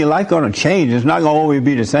never know, your life going to change. It's not going to always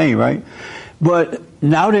be the same, right? But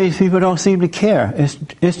nowadays, people don't seem to care.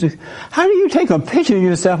 How do you take a picture of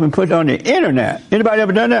yourself and put it on the internet? Anybody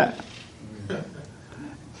ever done that?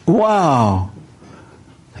 Wow.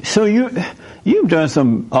 So you've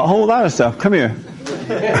done a whole lot of stuff. Come here.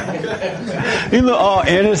 You look all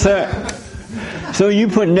innocent. So you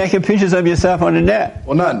put naked pictures of yourself on the net?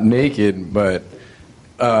 Well, not naked, but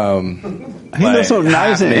he looks so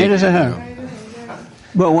nice and innocent, huh?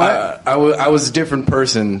 But what? I was a different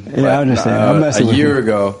person. Yeah, I understand. I'm messing a with year you.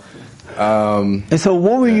 ago. And so,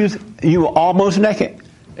 what were you? You were almost naked.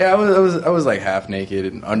 Yeah, I was like half naked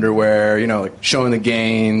in underwear, like showing the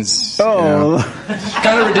gains. Oh,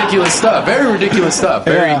 kind of ridiculous stuff. Very ridiculous stuff.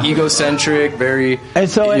 Very egocentric. Very. And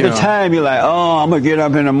so at the time, you're like, oh, I'm gonna get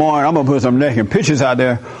up in the morning. I'm gonna put some naked pictures out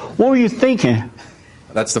there. What were you thinking?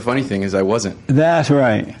 That's the funny thing is I wasn't. That's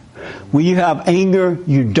right. When you have anger,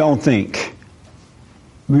 you don't think.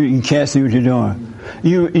 You can't see what you're doing.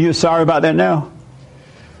 You're sorry about that now?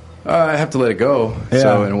 I have to let it go. Yeah.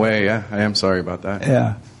 So in a way, yeah, I am sorry about that.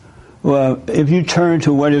 Yeah. Well, if you turn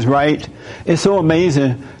to what is right, it's so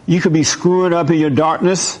amazing. You could be screwing up in your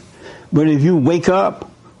darkness, but if you wake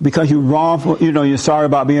up because you're wrong, you're sorry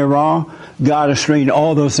about being wrong, God will straighten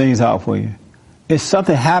all those things out for you. If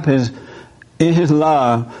something happens in His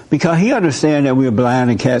love, because He understands that we're blind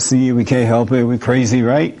and can't see, we can't help it, we're crazy,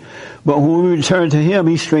 right? But when we return to Him,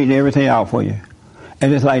 He straightens everything out for you.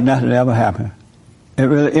 And it's like nothing ever happened.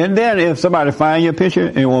 And then if somebody finds your picture,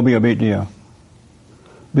 it won't be a big deal.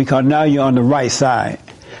 Because now you're on the right side.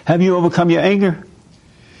 Have you overcome your anger?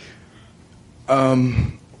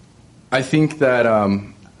 I think that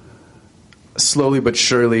slowly but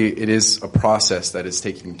surely it is a process that is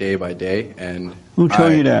taking day by day. And who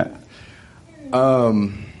told you that?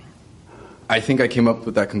 I think I came up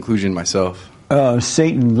with that conclusion myself.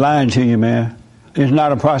 Satan lying to you, man. It's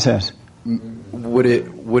not a process.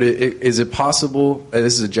 Is it possible,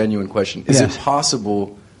 this is a genuine question, is Yes. it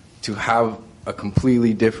possible to have a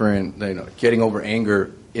completely different, getting over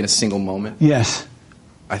anger in a single moment? Yes.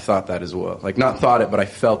 I thought that as well. Like, not thought it, but I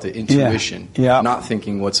felt it, intuition, not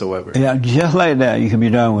thinking whatsoever. Yeah, just like that, you can be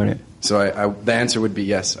done with it. So the answer would be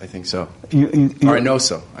yes, I think so. Or I know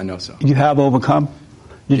so. I know so. You have overcome?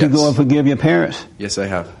 Did you go and forgive your parents? Yes, I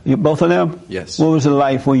have. Both of them? Yes. What was it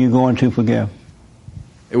like for you going to forgive?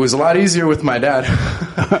 It was a lot easier with my dad.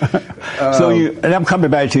 And I'm coming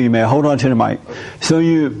back to you, man. Hold on to the mic. So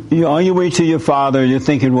you're on your way to your father. You're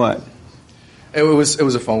thinking what? It was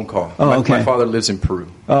a phone call. Oh, okay. My father lives in Peru.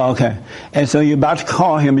 Oh, okay. And so you're about to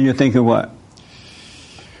call him, and you're thinking what?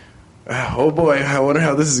 Oh boy, I wonder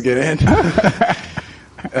how this is gonna end.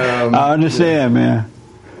 I understand, man.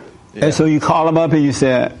 Yeah. And so you call him up, and you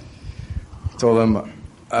said, "Told him,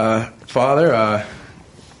 Father,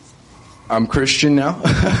 I'm Christian now,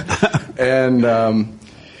 and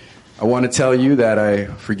I want to tell you that I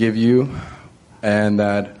forgive you, and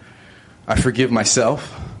that I forgive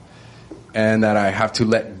myself, and that I have to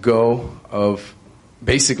let go of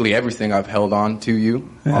basically everything I've held on to you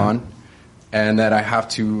on, and that I have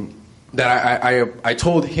to." That I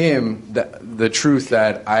told him that the truth,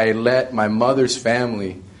 that I let my mother's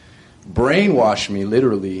family brainwash me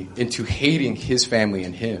literally into hating his family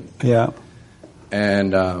and him. Yeah.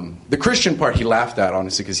 And the Christian part he laughed at,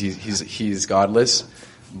 honestly, because he's godless.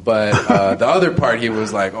 But the other part he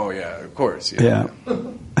was like, "Oh yeah, of course." Yeah.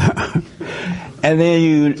 And then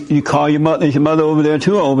you call your mother. Is your mother over there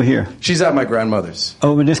too, or over here? She's at my grandmother's.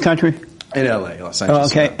 Over in this country? In L.A., Los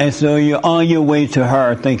Angeles. Okay, and so you're on your way to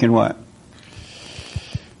her thinking what?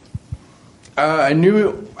 I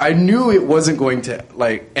knew it wasn't going to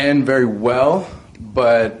end very well,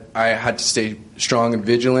 but I had to stay strong and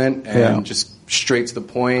vigilant and just straight to the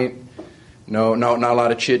point. No, not a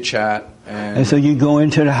lot of chit chat. And so you go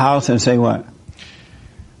into the house and say what?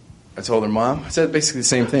 I told her mom. I said basically the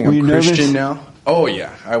same thing. Were I'm you Christian nervous? now. Oh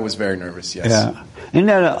yeah, I was very nervous. Yes. Yeah. Isn't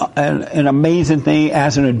that an amazing thing?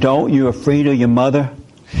 As an adult, you're afraid of your mother.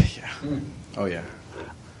 Yeah. Oh yeah.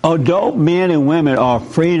 Adult men and women are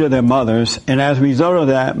afraid of their mothers, and as a result of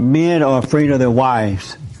that, men are afraid of their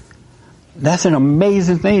wives. That's an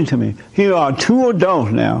amazing thing to me. Here are two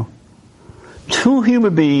adults now, two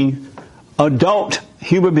human beings, adult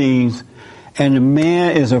human beings, and the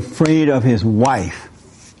man is afraid of his wife.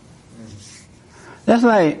 That's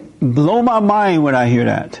like, blow my mind when I hear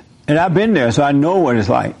that. And I've been there, so I know what it's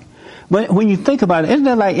like. But when you think about it, isn't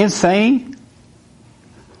that like insane?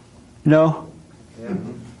 No? Yeah.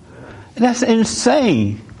 That's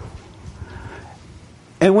insane.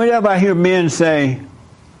 And whenever I hear men say,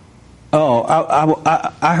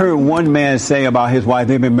 I heard one man say about his wife,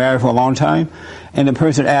 they've been married for a long time, and the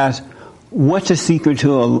person asked, what's the secret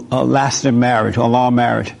to a lasting marriage, or a long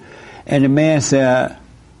marriage? And the man said,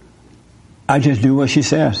 I just do what she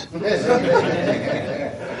says. If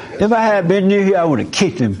I had been near here, I would have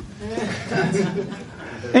kicked him.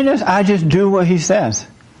 And I just do what he says.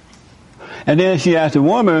 And then she asked the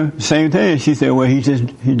woman, same thing. She said, well, he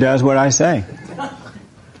does what I say.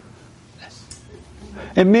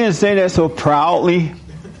 And men say that so proudly.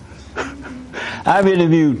 I've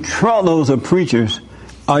interviewed truckloads of preachers.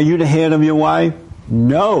 Are you the head of your wife?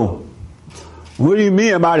 No. What do you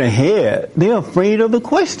mean about a head? They're afraid of the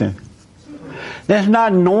question. That's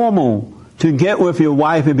not normal to get with your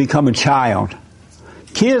wife and become a child.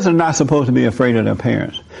 Kids are not supposed to be afraid of their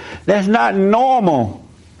parents. That's not normal.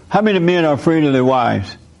 How many men are afraid of their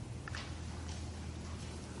wives?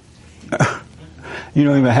 You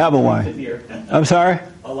don't even have a wife. I'm sorry?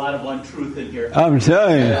 A lot of untruth in here. I'm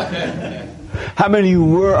telling you. How many of you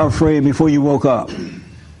were afraid before you woke up?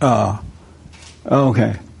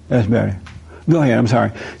 Okay. That's better. Go ahead. I'm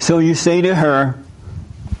sorry. So you say to her...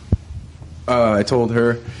 I told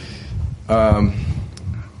her... in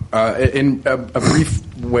a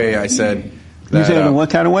brief way, I said... That, you said in what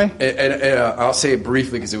kind of way? I'll say it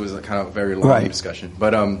briefly because it was a kind of very long discussion.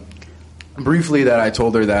 But briefly that I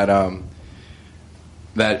told her that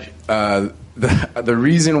the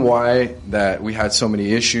reason why that we had so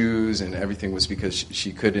many issues and everything was because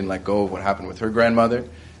she couldn't let go of what happened with her grandmother,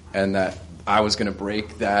 and that I was going to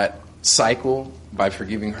break that cycle by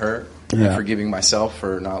forgiving her and forgiving myself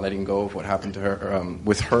for not letting go of what happened to her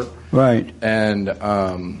with her. Right. And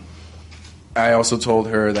I also told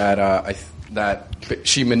her that that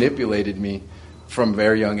she manipulated me from a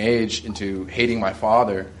very young age into hating my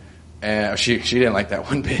father, and she didn't like that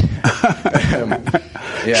one bit.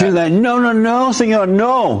 She was like, no, senor,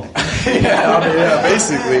 no. yeah,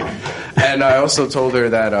 basically. And I also told her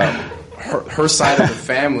that her side of the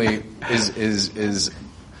family is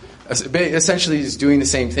essentially is doing the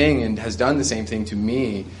same thing and has done the same thing to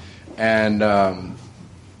me, and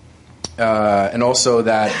also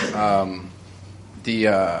that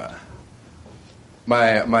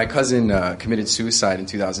my cousin committed suicide in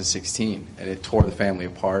 2016, and it tore the family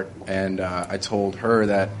apart. And I told her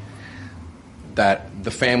that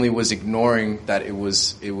the family was ignoring that it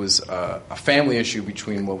was a family issue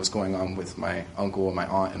between what was going on with my uncle and my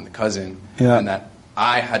aunt and the cousin, and that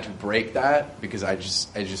I had to break that because I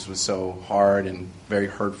just was so hard and very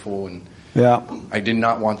hurtful, and I did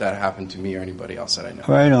not want that to happen to me or anybody else that I know.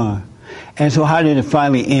 Right on. And so how did it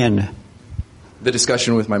finally end? The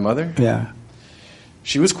discussion with my mother? Yeah.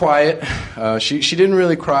 She was quiet. She didn't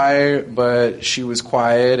really cry, but she was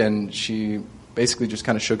quiet, and she basically just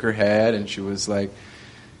kind of shook her head, and she was like,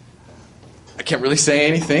 I can't really say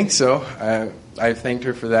anything, so I thanked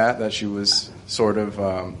her for that she was sort of,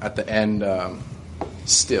 at the end,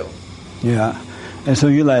 still. Yeah. And so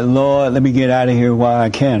you're like, Lord, let me get out of here while I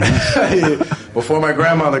can. Huh? Before my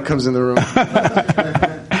grandmother comes in the room.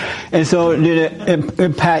 And so did it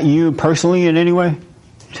impact you personally in any way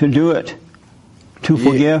to do it? To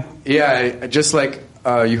forgive? Yeah, just like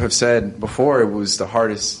you have said before, it was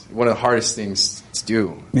one of the hardest things to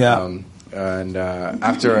do. Yeah. And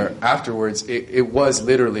afterwards, it was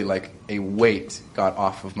literally like a weight got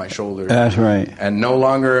off of my shoulders. That's right. And no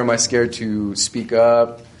longer am I scared to speak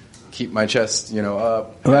up, keep my chest,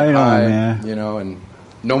 up. Right high, on, man. And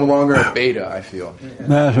no longer a beta, I feel.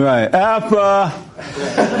 That's right. Alpha!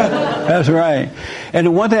 That's right. And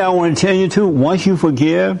the one thing I want to tell you, too, once you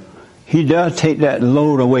forgive, He does take that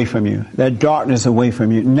load away from you, that darkness away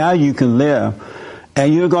from you. Now you can live.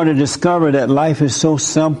 And you're going to discover that life is so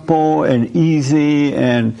simple and easy,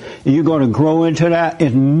 and you're going to grow into that.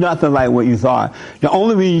 It's nothing like what you thought. The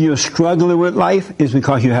only reason you're struggling with life is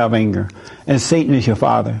because you have anger. And Satan is your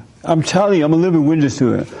father. I'm telling you, I'm a living witness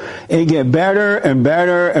to it. It gets better and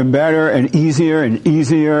better and better and easier and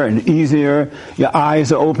easier and easier. Your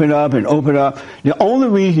eyes are open up and open up. The only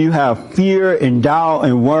reason you have fear and doubt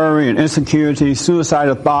and worry and insecurity,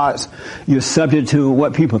 suicidal thoughts, you're subject to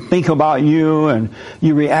what people think about you and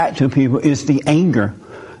you react to people is the anger.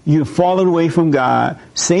 You've fallen away from God.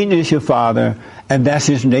 Satan is your father, and that's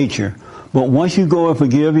his nature. But once you go and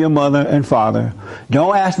forgive your mother and father,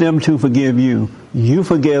 don't ask them to forgive you. You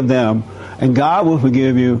forgive them, and God will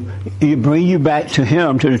forgive you. He bring you back to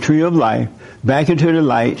Him, to the tree of life, back into the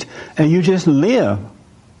light, and you just live.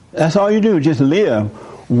 That's all you do, just live,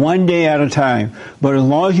 one day at a time. But as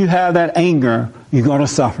long as you have that anger, you're going to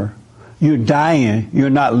suffer. You're dying. You're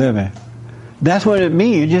not living. That's what it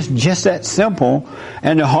means. It's just that simple.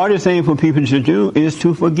 And the hardest thing for people to do is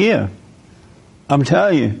to forgive. I'm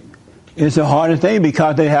telling you, it's the hardest thing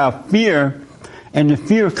because they have fear, and the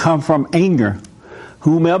fear comes from anger.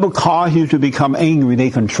 Whomever caused you to become angry, they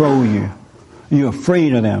control you. You're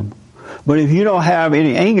afraid of them. But if you don't have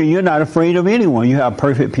any anger, you're not afraid of anyone. You have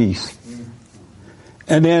perfect peace.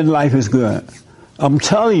 And then life is good. I'm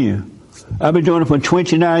telling you, I've been doing it for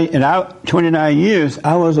 29 years.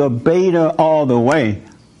 I was a beta all the way.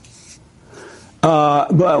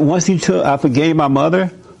 But once I forgave my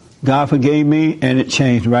mother, God forgave me, and it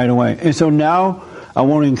changed right away. And so now I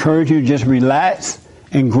want to encourage you, just relax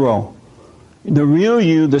and grow. The real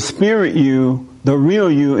you, the spirit you, the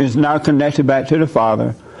real you is now connected back to the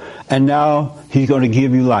Father, and now He's going to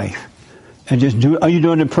give you life. And just are you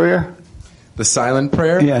doing the prayer? The silent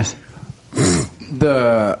prayer? Yes.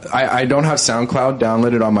 I don't have SoundCloud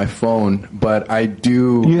downloaded on my phone, but I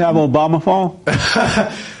do. You have Obama phone?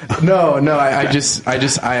 No, I just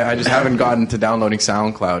haven't gotten to downloading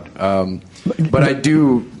SoundCloud. But I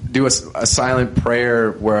do a silent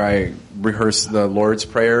prayer where I rehearse the Lord's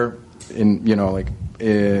Prayer in,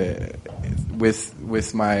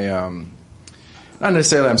 with my, not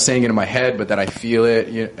necessarily I'm saying it in my head, but that I feel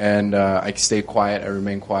it, and I stay quiet, I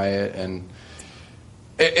remain quiet, and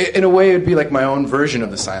in a way it'd be like my own version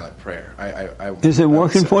of the silent prayer. Is it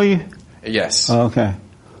working for you? Yes. Okay.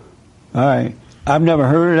 All right. I've never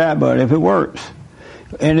heard of that, but if it works,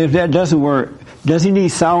 and if that doesn't work, does he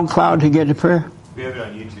need SoundCloud to get the prayer? We have it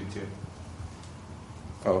on YouTube too.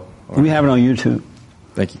 Oh. We have it on YouTube.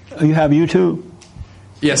 Thank you. You have YouTube?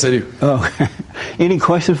 Yes, I do. Oh. Any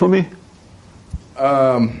questions for me?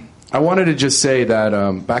 I wanted to just say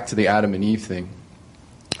that back to the Adam and Eve thing.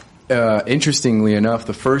 Interestingly enough,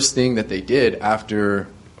 the first thing that they did after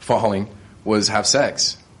falling was have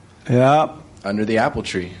sex. Yeah. Under the apple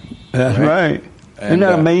tree. That's right. And, isn't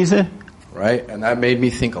that amazing? Right, and that made me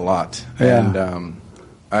think a lot. Yeah. And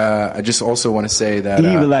I just also want to say that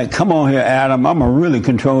Eve was like, "Come on here, Adam. I'm gonna really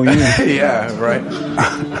control you." Yeah, right.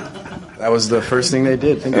 That was the first thing they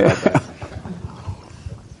did. Think about that.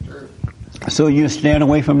 So you stand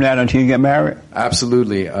away from that until you get married?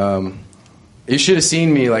 Absolutely. You should have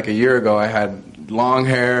seen me like a year ago. I had long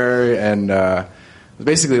hair and was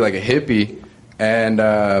basically like a hippie, and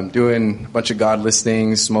doing a bunch of godless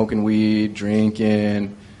things, smoking weed,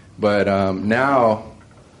 drinking. But now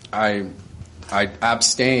I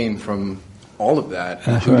abstain from all of that,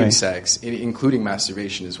 including sex, including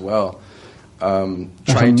masturbation as well. Trying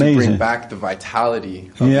to bring back the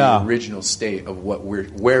vitality of the original state of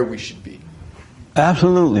where we should be.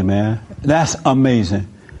 Absolutely, man. That's amazing.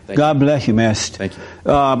 God bless you, man. Thank you.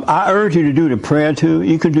 I urge you to do the prayer too.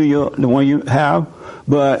 You can do the one you have,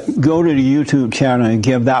 but go to the YouTube channel and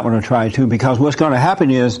give that one a try too, because what's going to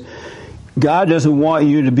happen is God doesn't want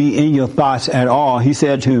you to be in your thoughts at all. He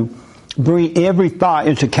said to bring every thought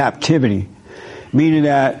into captivity, meaning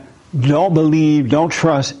that don't believe, don't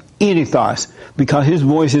trust any thoughts, because His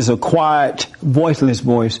voice is a quiet, voiceless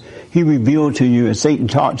voice. He revealed to you, and Satan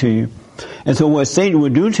talked to you. And so what Satan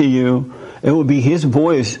would do to you, it would be his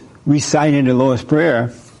voice reciting the Lord's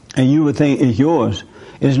Prayer, and you would think it's yours.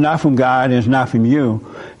 It's not from God, it's not from you.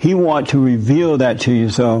 He wants to reveal that to you,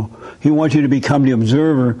 so He wants you to become the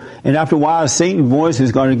observer. And after a while, Satan's voice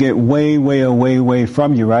is going to get way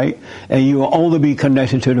from you, right? And you will only be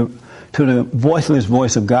connected to the voiceless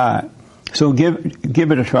voice of God. So give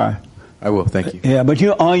it a try. I will, thank you. Yeah, but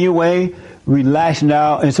you're on your way, relax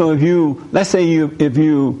now. And so if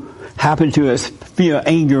you happen to feel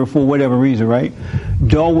anger for whatever reason, right?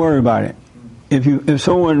 Don't worry about it. If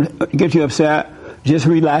someone gets you upset, just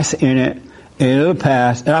relax in it, and it'll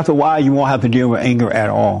pass. And after a while, you won't have to deal with anger at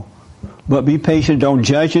all. But be patient. Don't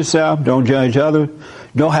judge yourself. Don't judge others.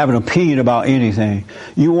 Don't have an opinion about anything.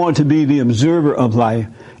 You want to be the observer of life,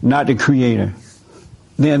 not the creator.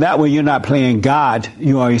 Then that way you're not playing God.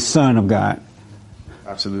 You are a son of God.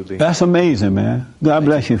 Absolutely. That's amazing, man. God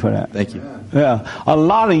bless you for that. Thank you. Yeah. A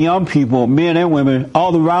lot of young people, men and women,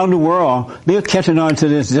 all around the world, they're catching on to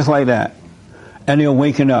this just like that. And they're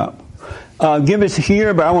waking up. Give it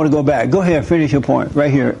here, but I want to go back. Go ahead, finish your point.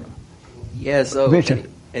 Right here. Yeah, so Richard.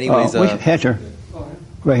 Anyways, Hector.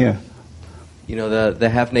 Right here. You know, the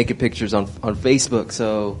half naked pictures on Facebook,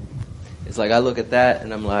 so it's like I look at that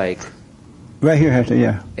and I'm like, right here, Hector,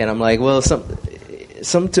 yeah. And I'm like, well,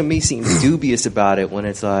 some to me seems dubious about it when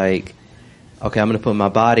it's like, okay, I'm going to put my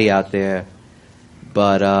body out there,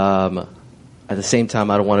 but at the same time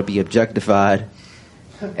I don't want to be objectified.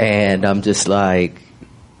 And I'm just like,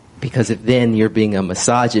 because if then you're being a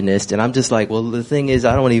misogynist, and I'm just like, well, the thing is,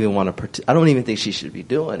 I don't even think she should be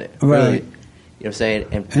doing it, right? Really. You know what I'm saying?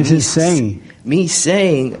 And It's insane. Me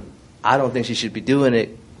saying I don't think she should be doing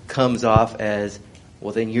it comes off as,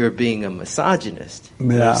 well, then you're being a misogynist. You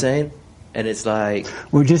know what Yeah. I'm saying? And it's like,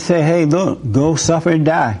 Well, just say, hey, look, go suffer and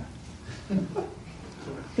die.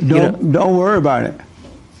 Don't worry about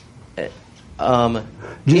it.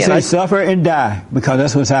 Just say suffer and die, because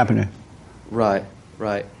that's what's happening. Right.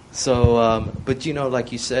 So, but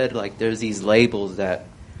like you said, like there's these labels that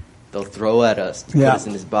they'll throw at us to put us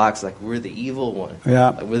in this box, like we're the evil one,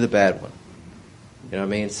 like we're the bad one. You know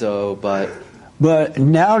what I mean? So, but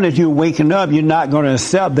now that you're waking up, you're not going to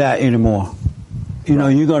accept that anymore.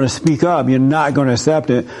 You're going to speak up. You're not going to accept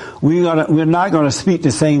it. We're not going to speak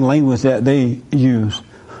the same language that they use.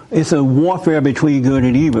 It's a warfare between good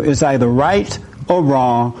and evil. It's either right or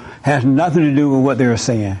wrong. Has nothing to do with what they're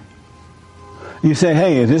saying. You say,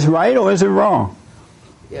 hey, is this right or is it wrong?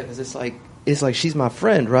 Yeah, because it's like she's my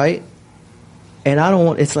friend, right? And I don't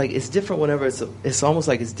want. It's like it's different whenever it's almost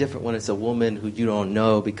like it's different when it's a woman who you don't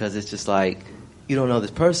know, because it's just like you don't know this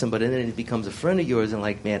person, but then it becomes a friend of yours, and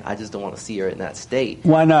like, man, I just don't want to see her in that state.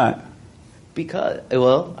 Why not? Because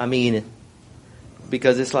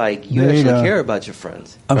it's like you actually care about your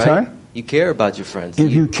friends. I'm right? sorry? You care about your friends.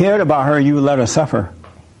 If you cared about her, you would let her suffer.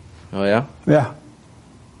 Oh yeah. Yeah.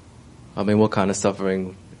 I mean, what kind of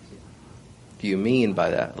suffering do you mean by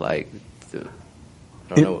that? Like,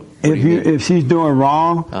 I don't know. If she's doing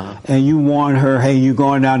wrong and you warn her, hey, you're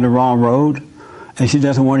going down the wrong road, and she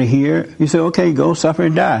doesn't want to hear, you say, okay, go suffer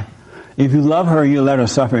and die. If you love her, you let her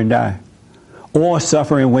suffer and die. Or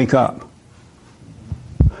suffer and wake up.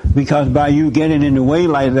 Because by you getting in the way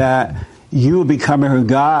like that, you're becoming her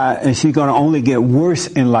God, and she's going to only get worse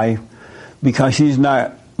in life because she's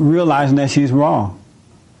not realizing that she's wrong.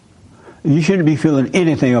 You shouldn't be feeling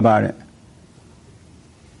anything about it.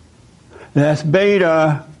 That's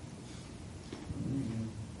beta.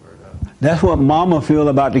 That's what mama feel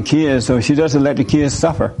about the kids, so she doesn't let the kids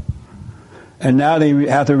suffer. And now they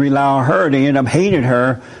have to rely on her. They end up hating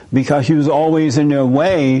her because she was always in their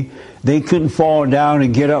way. They couldn't fall down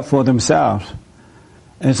and get up for themselves.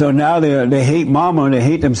 And so now they hate mama and they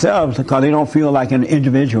hate themselves because they don't feel like an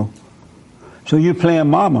individual. So you're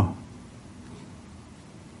playing mama.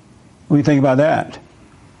 What do you think about that?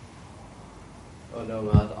 Oh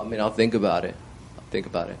no, I mean, I'll think about it.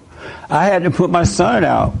 I had to put my son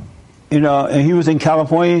out, and he was in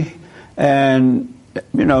California and,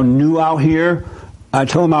 new out here. I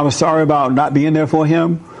told him I was sorry about not being there for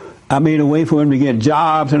him. I made a way for him to get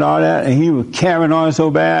jobs and all that, and he was carrying on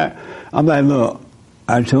so bad. I'm like, look,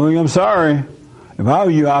 I told you I'm sorry. If I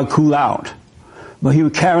were you, I'd cool out. But he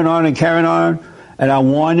was carrying on, and I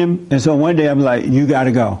warned him. And so one day I'm like, you got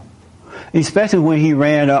to go. Especially when he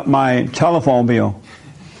ran up my telephone bill.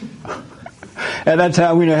 At that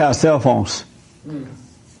time, we didn't have cell phones.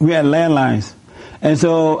 We had landlines. And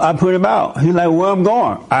so I put him out. He's like, where I'm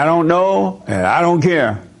going? I don't know, and I don't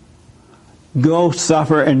care. Go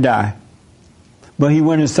suffer and die. But he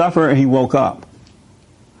went and suffered, and he woke up.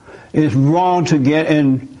 It's wrong to get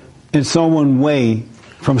in someone's way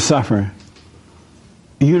from suffering.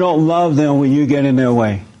 You don't love them when you get in their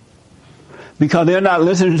way. Because they're not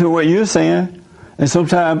listening to what you're saying. And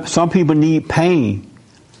sometimes some people need pain.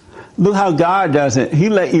 Look how God does it. He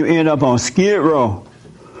let you end up on Skid Row.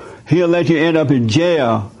 He'll let you end up in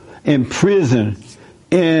jail, in prison,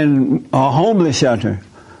 in a homeless shelter.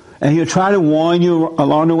 And he'll try to warn you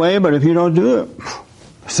along the way, but if you don't do it,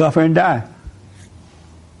 suffer and die.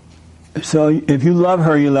 So if you love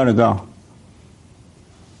her, you let her go.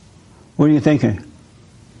 What are you thinking?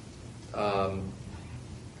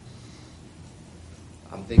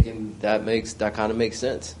 I'm thinking that kind of makes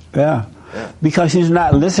sense. Yeah. Because she's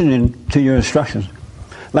not listening to your instructions.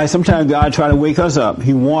 Like sometimes God try to wake us up.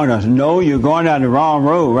 He warned us, no, you're going down the wrong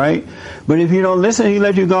road, right? But if you don't listen, he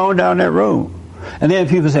let you go down that road. And then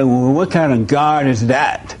people say, well, what kind of God is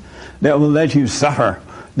that will let you suffer?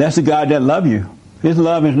 That's the God that loves you. His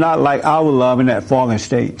love is not like our love in that fallen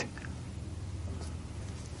state.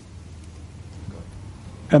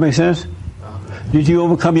 That makes sense? Did you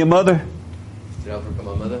overcome your mother? Did I overcome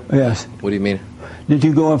my mother? Yes. What do you mean? Did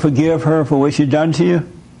you go and forgive her for what she done to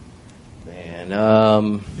you?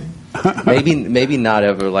 Man, maybe not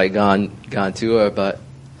ever like gone to her, but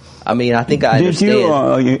I mean, I think I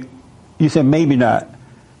understand. Did you said maybe not.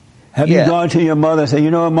 Have you gone to your mother and said,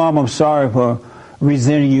 you know what, Mom, I'm sorry for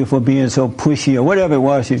resenting you for being so pushy or whatever it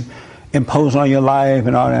was you imposed on your life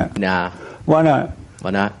and all that? Nah. Why not?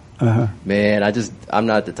 Why not? Uh-huh. Man, I'm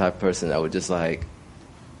not the type of person that would just like,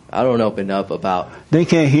 I don't open up about. They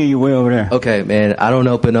can't hear you way over there. Okay, man, I don't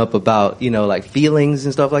open up about, like feelings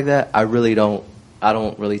and stuff like that. I really don't I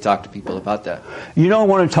don't really talk to people about that. You don't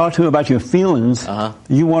want to talk to her about your feelings.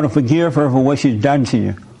 You want to forgive her for what she's done to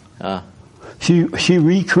you. She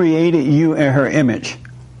recreated you in her image.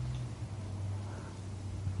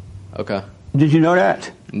 Okay. Did you know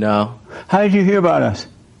that? No. How did you hear about us?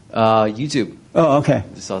 YouTube. Oh, okay.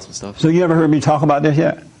 Just saw some stuff. So you ever heard me talk about this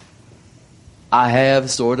yet? I have,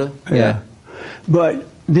 sorta. Yeah. But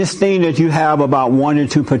this thing that you have about wanting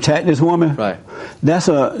to protect this woman, right? That's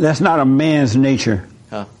not a man's nature.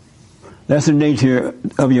 Huh. That's the nature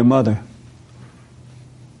of your mother.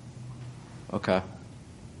 Okay.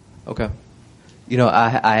 Okay. You know,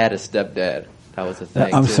 I had a stepdad. That was a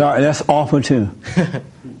thing. I'm too. sorry. That's awful too.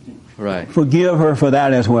 Right. Forgive her for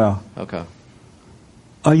that as well. Okay.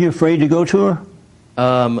 Are you afraid to go to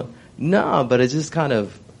her? No, but it just kind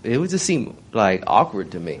of, it would just seem like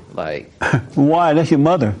awkward to me. Like, why? That's your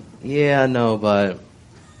mother. Yeah, I know, but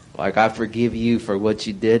like, I forgive you for what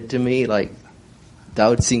you did to me. Like, that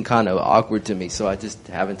would seem kind of awkward to me, so I just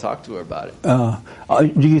haven't talked to her about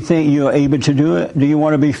it. Do you think you're able to do it? Do you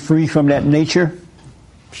want to be free from that nature?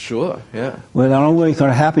 Sure, yeah. Well, the only way it's going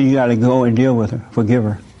to happen, you got to go and deal with her, forgive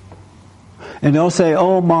her. And don't say,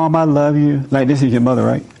 "Oh, Mom, I love you." Like this is your mother,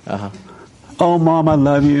 right? Oh, Mom, I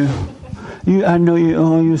love you. I know you.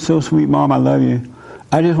 Oh, you're so sweet, Mom. I love you.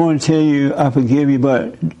 I just want to tell you I forgive you,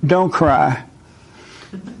 but don't cry.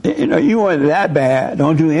 You know, you want it that bad.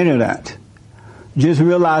 Don't do any of that. Just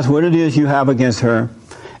realize what it is you have against her,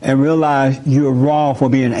 and realize you're wrong for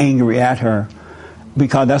being angry at her,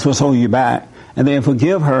 because that's what's holding you back. And then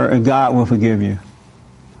forgive her, and God will forgive you,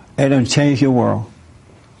 and it'll change your world.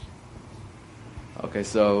 Okay,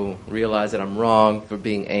 so realize that I'm wrong for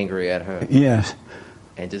being angry at her. Yes.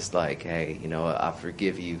 And just like, hey, you know, I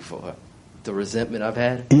forgive you for the resentment I've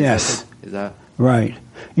had. Yes. Is that right?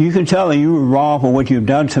 You can tell her you were wrong for what you've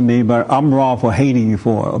done to me, but I'm wrong for hating you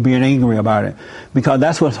for it, or being angry about it, because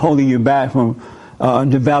that's what's holding you back from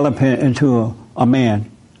developing into a man.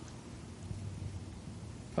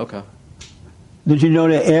 Okay. Did you know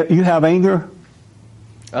that you have anger?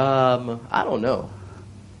 I don't know.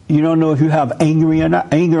 You don't know if you have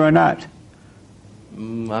anger or not?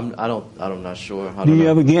 I'm not sure. I Do don't you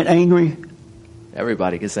know. ever get angry?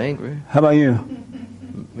 Everybody gets angry. How about you?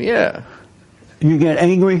 Yeah. You get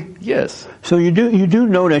angry? Yes. So you do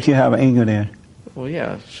know that you have anger then? Well,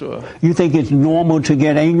 yeah, sure. You think it's normal to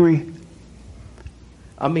get angry?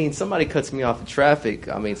 I mean, somebody cuts me off in traffic.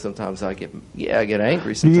 I mean, sometimes I get angry.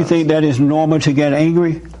 Do Sometimes. you think that is normal to get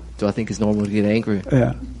angry? Do I think it's normal to get angry?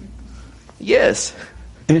 Yeah. Yes.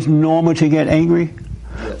 It's normal to get angry?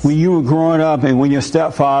 Yes. When you were growing up and when your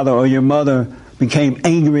stepfather or your mother became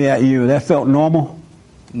angry at you, that felt normal?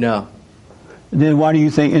 No. Then why do you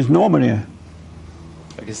think it's normal then?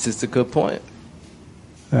 I guess it's a good point.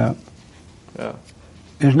 Yeah. Yeah.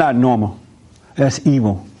 It's not normal. That's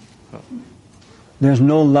evil. There's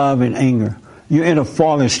no love in anger. You're in a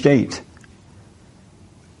fallen state.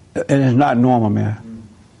 And it's not normal, man.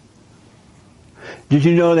 Did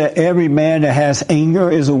you know that every man that has anger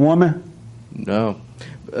is a woman? No.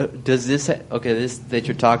 Does this this that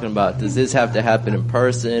you're talking about? Does this have to happen in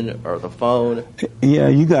person or the phone? Yeah,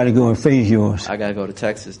 you got to go and face yours. I got to go to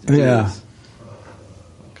Texas to do this.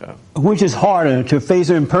 Okay. Which is harder, to face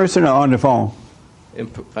it in person or on the phone?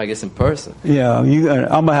 I guess in person. Yeah,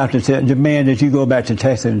 I'm gonna have to demand that you go back to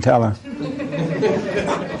Texas and tell her.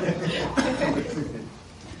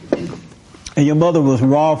 And your mother was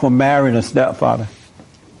wrong for marrying a stepfather.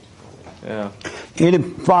 Yeah. Any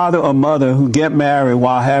father or mother who get married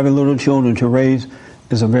while having little children to raise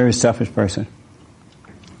is a very selfish person.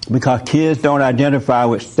 Because kids don't identify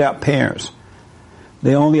with step parents.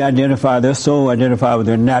 They only their soul identify with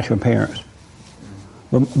their natural parents.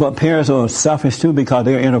 But parents are selfish too, because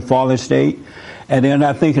they're in a fallen state and they're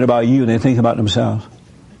not thinking about you, they're thinking about themselves.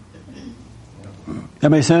 That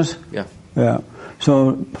make sense? Yeah. Yeah.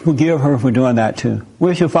 So forgive her for doing that too.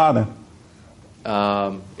 Where's your father?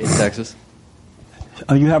 In Texas.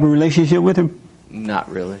 You have a relationship with him? Not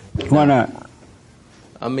really. Why not?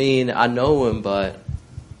 I mean, I know him, but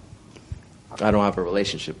I don't have a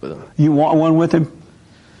relationship with him. You want one with him?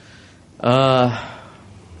 I'm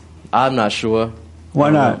not sure. Why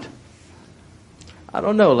not? I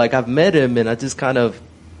don't know. Like, I've met him, and I just kind of,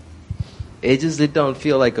 it don't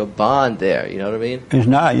feel like a bond there. You know what I mean? It's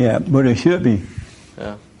not yet, but it should be.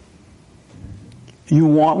 Yeah. You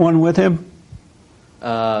want one with him?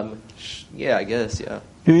 Yeah, I guess, yeah.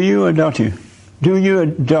 Do you or don't you? Do you or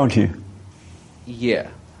don't you? Yeah.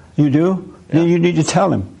 You do? Yeah. Then you need to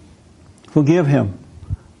tell him. Forgive him.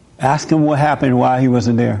 Ask him what happened while he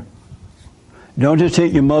wasn't there. Don't just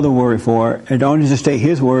take your mother's word for it, and don't just take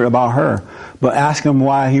his word about her, but ask him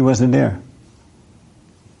why he wasn't there.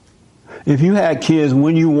 If you had kids,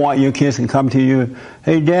 when you want your kids to come to you,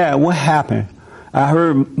 hey, Dad, what happened? I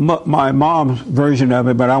heard my mom's version of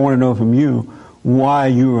it, but I want to know from you why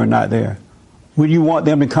you were not there. Would you want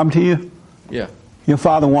them to come to you? Yeah. Your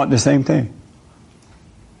father want the same thing.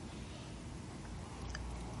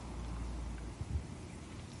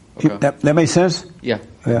 Okay. That makes sense? Yeah.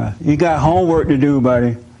 Yeah. You got homework to do,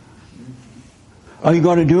 buddy. Are you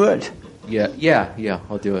going to do it? Yeah,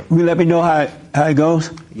 I'll do it. Will you let me know how it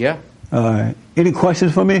goes? Yeah. All right. Any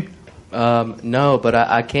questions for me? No, but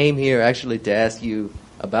I came here actually to ask you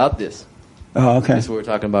about this. Oh, okay. This is what we're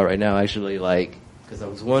talking about right now, actually, because I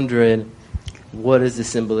was wondering, what is the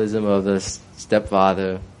symbolism of the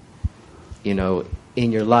stepfather, in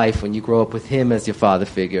your life when you grow up with him as your father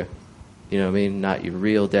figure? You know what I mean? Not your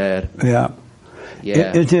real dad. Yeah.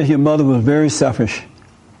 Yeah. It's just your mother was very selfish.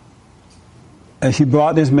 And she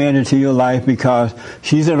brought this man into your life because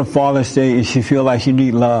she's in a fallen state and she feels like she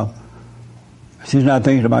needs love. She's not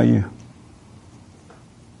thinking about you.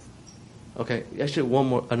 Okay. Actually,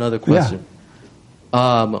 another question.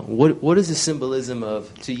 Yeah. What is the symbolism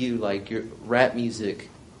of, to you, like your rap music,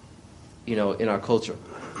 in our culture?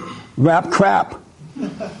 Rap crap.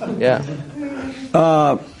 Yeah.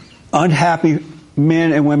 Unhappy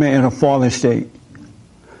men and women in a fallen state.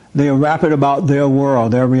 They are rapping about their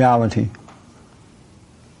world, their reality.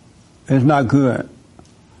 It's not good.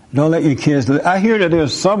 Don't let your kids... I hear that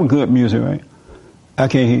there's some good music, right? I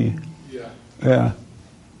can't hear you. Yeah.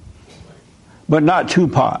 But not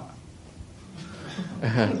Tupac.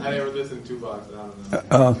 I never listened to Tupac, so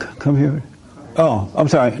I don't know. Come here. Oh, I'm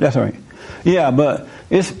sorry. That's all right. Yeah, but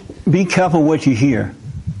be careful what you hear.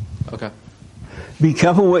 Okay. Be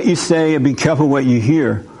careful what you say and be careful what you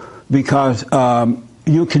hear, because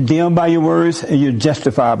you're condemned by your words and you're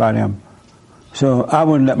justified by them. So I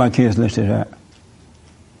wouldn't let my kids listen to that.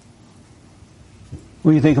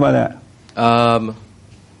 What do you think about that?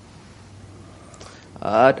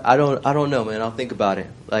 I don't know, man. I'll think about it.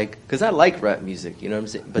 Because I like rap music, you know what I'm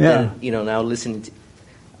saying? But then, now listening to,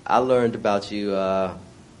 I learned about you about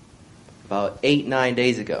 8-9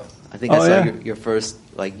 days ago. I think I saw your first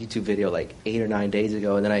YouTube video 8 or 9 days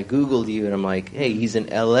ago, and then I Googled you, and I'm like, hey, he's in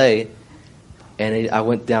L.A., and I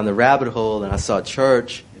went down the rabbit hole, and I saw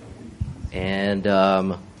church, and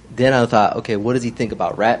then I thought, okay, what does he think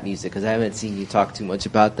about rap music? Because I haven't seen you talk too much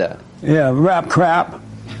about that. Yeah, rap crap.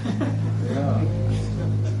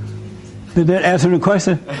 Did that answer the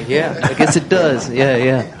question? Yeah, I guess it does.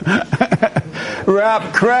 Yeah.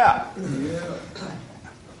 Rap crap.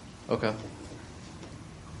 Okay.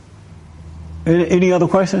 Any other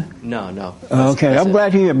question? No. Okay, I'm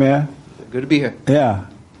glad you're here, man. Good to be here. Yeah.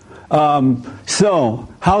 So,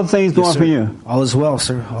 how are things going for you? All is well,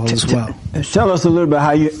 sir. All is well. Tell us a little bit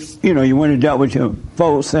how you went and dealt with your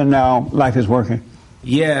folks, and now life is working.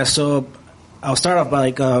 Yeah. So, I'll start off by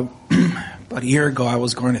about a year ago, I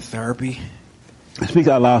was going to therapy. Speak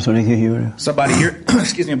out loud so they can hear you. So about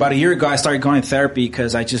a year ago, I started going to therapy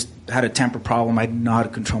because I just had a temper problem. I didn't know how to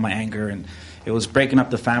control my anger, and it was breaking up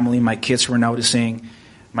the family. My kids were noticing.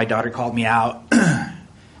 My daughter called me out.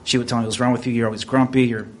 She would tell me, what's wrong with you? You're always grumpy.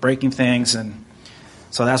 You're breaking things. And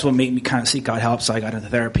so that's what made me kind of seek out help. So I got into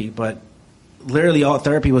therapy. But literally all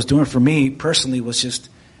therapy was doing for me personally was just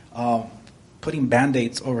putting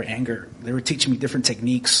Band-Aids over anger. They were teaching me different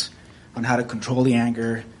techniques on how to control the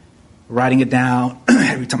anger, writing it down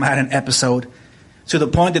every time I had an episode, to the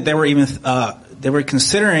point that they were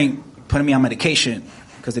considering putting me on medication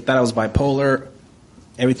because they thought I was bipolar,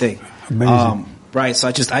 everything. Amazing. Right. So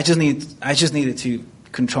I just needed to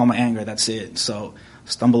control my anger. That's it. So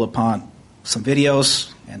stumbled upon some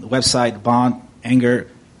videos and the website, Bond Anger.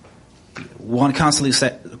 One counseling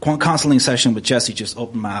session with Jesse just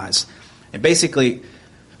opened my eyes. And basically,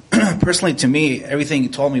 personally to me, everything he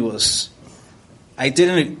told me was,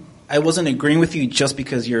 I wasn't agreeing with you just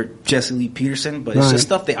because you're Jesse Lee Peterson, but it's just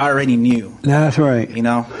stuff they already knew. That's right.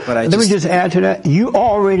 But let me just add to that. You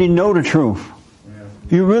already know the truth.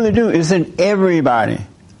 You really do. It's in everybody.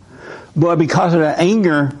 But because of the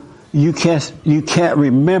anger, you can't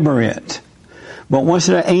remember it. But once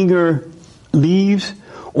the anger leaves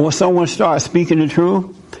or someone starts speaking the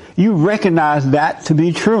truth, you recognize that to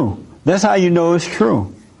be true. That's how you know it's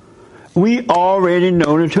true. We already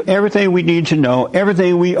know everything we need to know,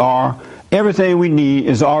 everything we are, everything we need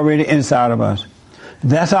is already inside of us.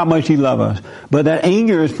 That's how much He loves us. But that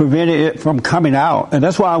anger has prevented it from coming out. And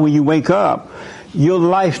that's why when you wake up, your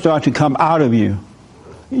life starts to come out of you.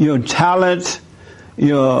 Your talent,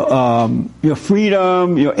 your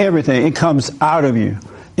freedom, your everything, it comes out of you.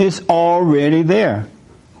 It's already there.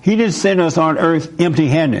 He didn't send us on earth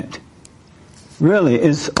empty-handed. Really,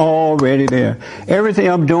 it's already there. Everything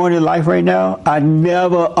I'm doing in life right now, I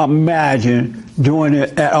never imagined doing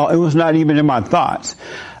it at all. It was not even in my thoughts.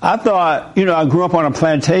 I thought, I grew up on a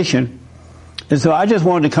plantation, and so I just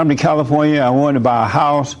wanted to come to California. I wanted to buy a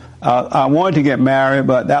house. I wanted to get married,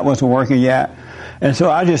 but that wasn't working yet. And so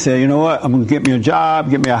I just said, you know what, I'm going to get me a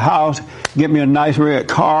job, get me a house, get me a nice red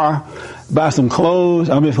car, buy some clothes.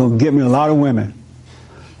 I'm just going to get me a lot of women.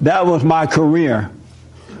 That was my career.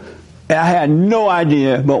 And I had no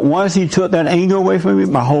idea, but once he took that anger away from me,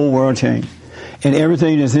 my whole world changed. And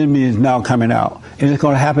everything that's in me is now coming out. And it's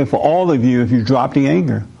going to happen for all of you if you drop the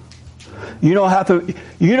anger. You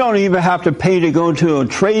don't even have to pay to go to a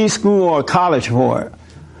trade school or a college for it.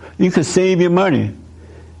 You can save your money.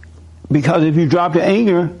 Because if you drop the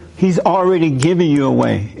anger, he's already giving you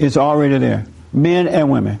away. It's already there. Men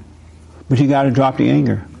and women. But you got to drop the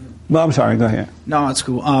anger. Well, I'm sorry, go ahead. No, it's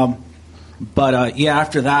cool. But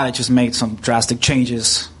after that, I just made some drastic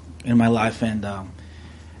changes in my life, and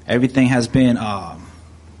everything has been.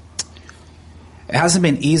 It hasn't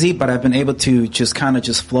been easy, but I've been able to just kind of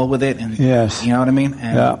just flow with it, and yes, you know what I mean.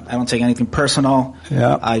 And I don't take anything personal.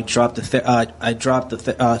 Yeah. I dropped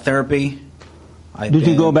the therapy. Did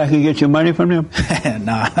you go back and get your money from them?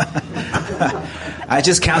 Nah. I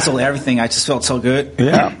just canceled everything. I just felt so good.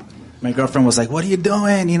 Yeah. My girlfriend was like, "What are you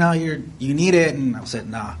doing? You need it." And I said,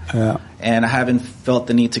 "Nah." Yeah. And I haven't felt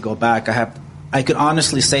the need to go back. I could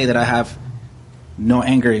honestly say that I have no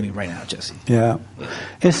anger in me right now, Jesse. Yeah.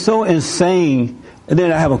 It's so insane. And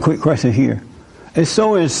then I have a quick question here. It's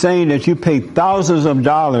so insane that you pay thousands of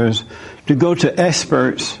dollars to go to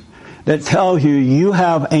experts that tell you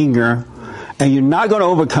have anger and you're not going to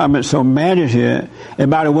overcome it, so manage it.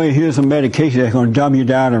 And by the way, here's some medication that's going to dumb you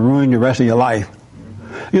down and ruin the rest of your life.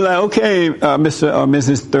 You're like, okay, Mr. or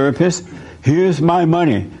Mrs. Therapist, here's my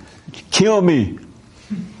money. Kill me.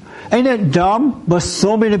 Ain't that dumb? But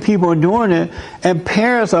so many people are doing it, and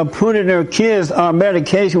parents are putting their kids on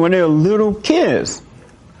medication when they're little kids.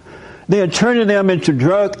 They are turning them into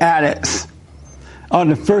drug addicts on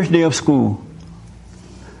the first day of school.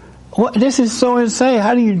 This is so insane.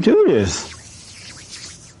 How do you do this?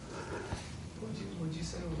 Would you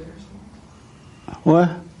say over there? What?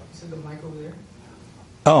 You said the mic over there?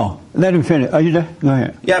 Oh, let him finish. Are you there? Go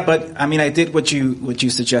ahead. Yeah, but I mean, I did what you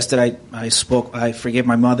suggested. I forgave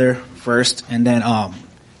my mother first, and then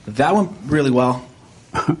that went really well.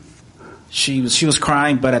 She was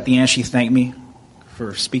crying, but at the end, she thanked me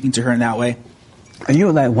for speaking to her in that way. And you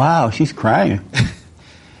were like, "Wow, she's crying."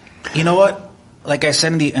 You know what? Like I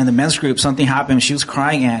said in the men's group, something happened. She was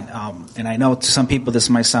crying, and I know to some people this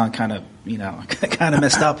might sound kind of kind of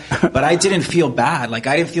messed up, but I didn't feel bad. Like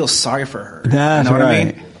I didn't feel sorry for her. That's you know what right. I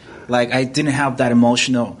mean? Like I didn't have that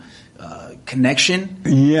emotional connection.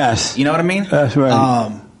 Yes. You know what I mean? That's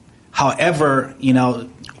right. However,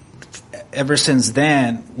 ever since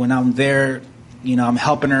then, when I'm there, I'm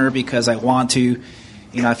helping her because I want to.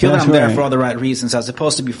 I feel that I'm there for all the right reasons, as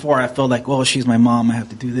opposed to before. I felt like, well, she's my mom. I have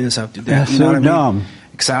to do this. I have to do that. That's so dumb.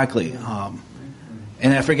 Exactly.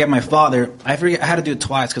 And I forget my father. I had to do it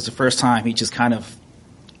twice because the first time he just kind of,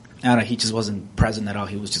 he just wasn't present at all.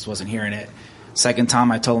 He just wasn't hearing it. Second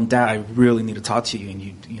time I told him, Dad, I really need to talk to you, and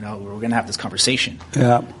we're going to have this conversation.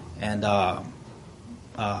 Yeah. And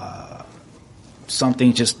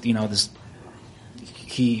something just, this,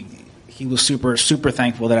 he was super, super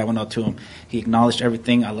thankful that I went up to him. He acknowledged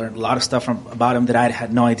everything. I learned a lot of stuff about him that I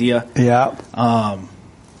had no idea. Yeah.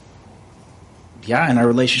 And our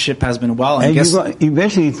relationship has been well. And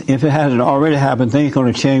eventually, if it hasn't already happened, things are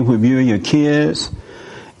going to change with you and your kids.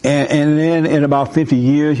 And then in about 50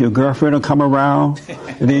 years, your girlfriend will come around,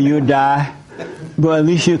 and then you'll die. But at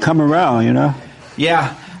least you'll come around,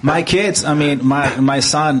 Yeah. My kids, my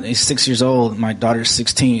son is 6 years old. My daughter's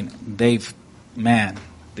 16.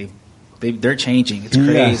 They're changing. It's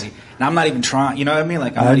crazy. Yeah. And I'm not even trying. You know what I mean?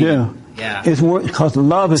 Like I do. Yeah. It's because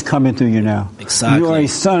love is coming through you now. Exactly. You are a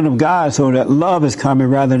son of God, so that love is coming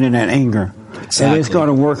rather than that anger. Exactly. And it's going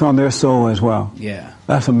to work on their soul as well. Yeah.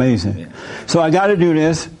 That's amazing. Yeah. So I got to do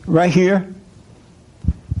this right here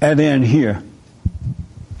and then here.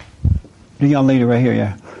 The young lady right here,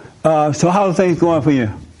 yeah. So how are things going for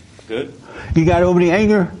you? Good. You got over the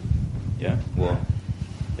anger? Yeah,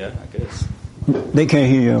 I guess. They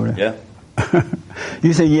can't hear you over there. Yeah.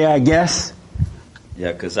 You say, yeah, I guess?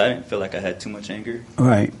 Yeah, because I didn't feel like I had too much anger.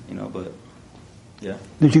 Right. But, yeah.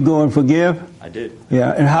 Did you go and forgive? I did.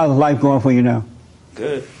 Yeah, and how's life going for you now?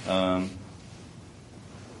 Good. I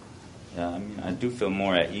do feel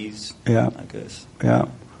more at ease. Yeah. I guess. Yeah.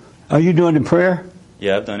 Are you doing the prayer?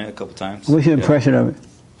 Yeah, I've done it a couple times. What's your impression of it?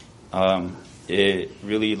 It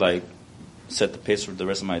really, set the pace for the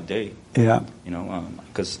rest of my day. Yeah. You know,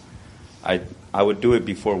 because I would do it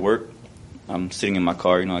before work. I'm sitting in my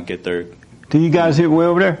car. You know, I get there. Do you guys hear way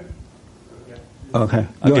over there? Okay.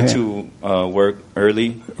 I Go get ahead. to work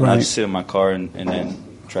early. And I Right. just sit in my car and then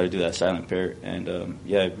try to do that silent prayer. And I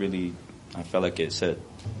felt like it set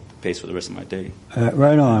the pace for the rest of my day.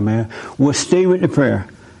 Right on, man. Well, stay with the prayer.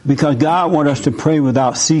 Because God wants us to pray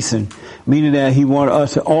without ceasing, meaning that He wants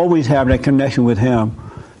us to always have that connection with Him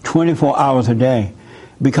 24 hours a day.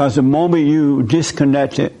 Because the moment you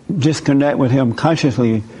disconnect with Him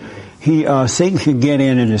consciously, Satan can get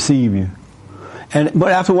in and deceive you.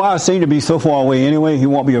 But after a while, Satan will be so far away anyway, he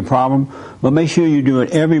won't be a problem. But make sure you do it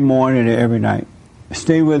every morning and every night.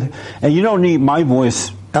 Stay with, and you don't need my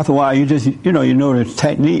voice. After a while, you know the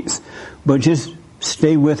techniques, but just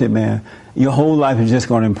stay with it, man. Your whole life is just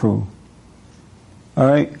going to improve. All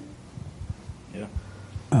right? Yeah.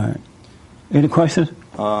 All right. Any questions?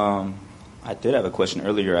 I did have a question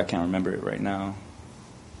earlier. I can't remember it right now.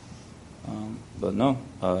 But no.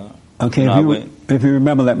 Okay, if you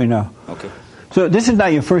remember, let me know. Okay. So this is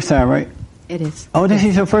not your first time, right? It is. Oh, this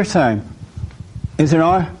is your first time. Is it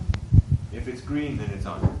on? If it's green, then it's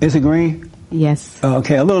on. Is it green? Yes.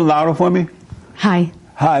 Okay, a little louder for me. Hi.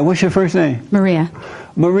 Hi, what's your first name? Maria.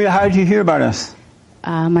 Maria, how did you hear about us?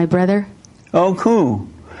 My brother. Oh, cool.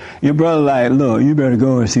 Your brother look, you better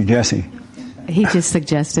go and see Jesse. He just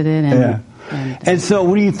suggested it. And so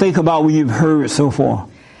what do you think about what you've heard so far?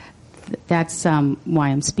 That's why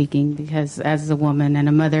I'm speaking, because as a woman and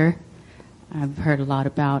a mother, I've heard a lot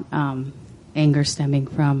about anger stemming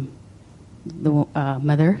from the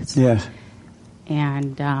mother. Yes.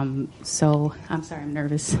 And so, I'm sorry, I'm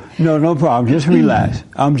nervous. No problem. Just relax.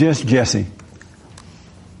 I'm just Jesse.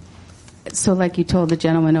 So like you told the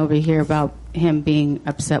gentleman over here about him being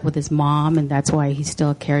upset with his mom, and that's why he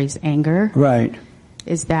still carries anger. Right.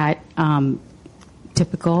 Is that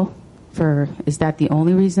typical is that the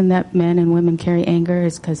only reason that men and women carry anger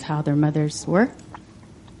is because how their mothers were?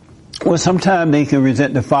 Well, sometimes they can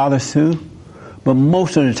resent the fathers too, but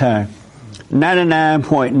most of the time,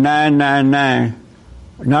 99.999,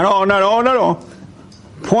 not all,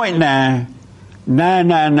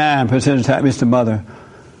 0.999% of the time it's the mother.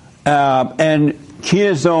 And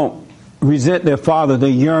kids don't resent their father, they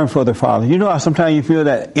yearn for their father. You know how sometimes you feel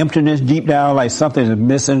that emptiness deep down, like something is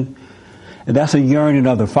missing? And that's a yearning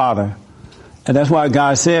of the father. And that's why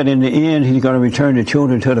God said in the end He's going to return the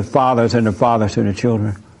children to the fathers and the fathers to the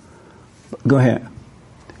children. Go ahead.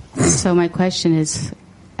 So my question is,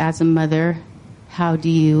 as a mother, how do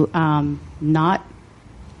you not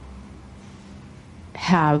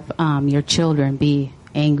have your children be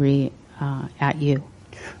angry at you?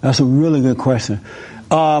 That's a really good question.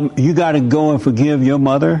 You got to go and forgive your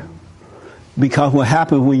mother, because what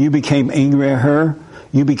happened when you became angry at her,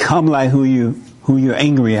 you become like who you're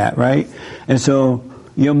angry at, right? And so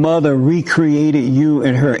your mother recreated you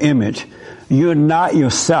in her image. You're not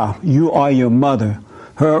yourself. You are your mother.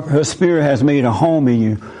 Her spirit has made a home in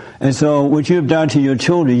you. And so what you've done to your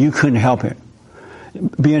children, you couldn't help it.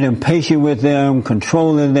 Being impatient with them,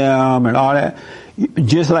 controlling them, and all that,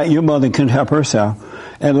 just like your mother couldn't help herself.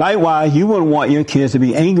 And likewise, you wouldn't want your kids to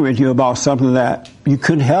be angry at you about something that you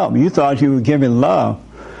couldn't help. You thought you were giving love.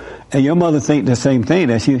 And your mother think the same thing,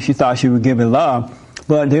 that she thought she was giving love.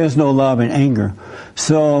 But there's no love in anger.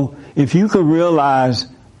 So if you could realize,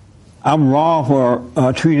 I'm wrong for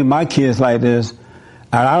treating my kids like this,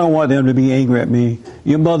 and I don't want them to be angry at me,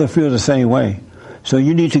 your mother feels the same way. So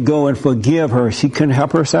you need to go and forgive her. She couldn't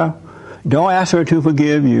help herself. Don't ask her to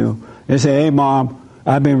forgive you. And say, hey, Mom,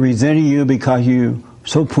 I've been resenting you because you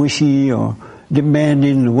so pushy or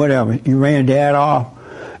demanding or whatever. You ran Dad off.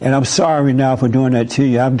 And I'm sorry now for doing that to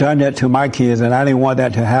you. I've done that to my kids, and I didn't want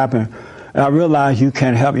that to happen. And I realize you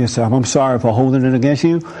can't help yourself. I'm sorry for holding it against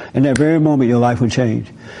you. And that very moment, your life will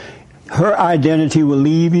change. Her identity will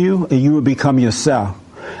leave you, and you will become yourself.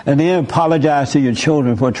 And then apologize to your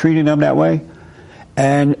children for treating them that way.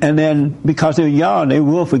 And then, because they're young, they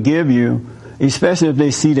will forgive you, especially if they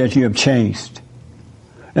see that you have changed.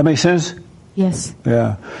 That makes sense? Yes.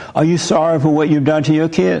 Yeah. Are you sorry for what you've done to your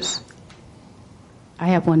kids? I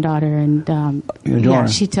have one daughter, and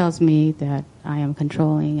she tells me that I am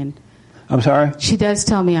controlling. And I'm sorry? She does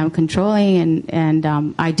tell me I'm controlling, and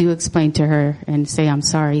I do explain to her and say I'm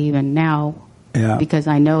sorry even now, because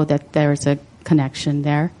I know that there's a connection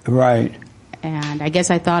there. Right. And I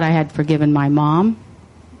guess I thought I had forgiven my mom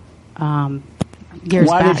years back.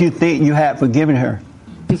 Why did you think you had forgiven her?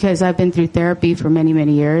 Because I've been through therapy for many,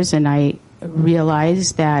 many years, and I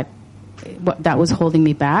realized that that was holding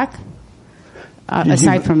me back.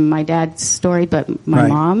 Aside from my dad's story, but my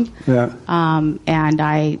mom. Yeah. And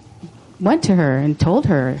I went to her and told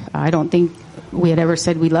her. I don't think we had ever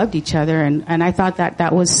said we loved each other, and I thought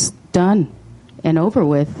that was done and over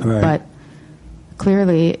with. Right. But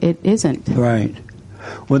clearly it isn't. Right.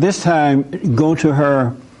 Well, this time, go to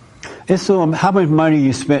her. How much money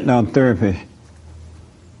you spent on therapy?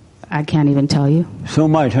 I can't even tell you. So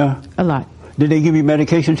much, huh? A lot. Did they give you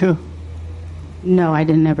medication too? No, I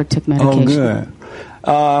never took medication.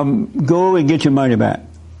 Oh, good. Go and get your money back.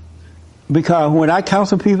 Because when I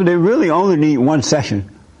counsel people, they really only need one session.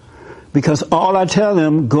 Because all I tell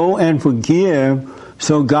them, go and forgive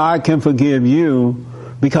so God can forgive you.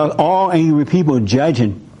 Because all angry people are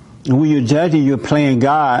judging. And when you're judging, you're playing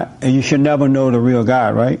God, and you should never know the real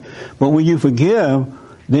God, right? But when you forgive,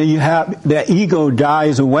 then you have that ego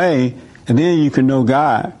dies away, and then you can know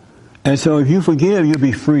God. And so if you forgive, you'll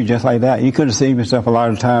be free just like that. You could have saved yourself a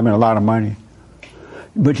lot of time and a lot of money.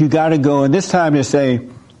 But you got to go, and this time to say,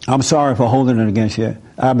 I'm sorry for holding it against you.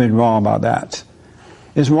 I've been wrong about that.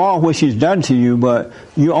 It's wrong what she's done to you, but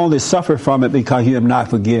you only suffer from it because you have not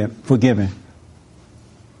forgiven.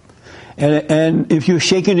 And if you're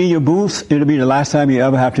shaking in your boots, it'll be the last time you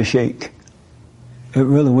ever have to shake. It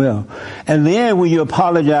really will. And then when you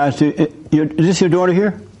apologize to, is this your daughter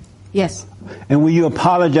here? Yes. And when you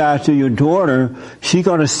apologize to your daughter, she's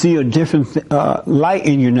going to see a different light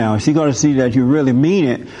in you now. She's going to see that you really mean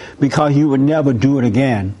it because you would never do it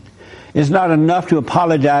again. It's not enough to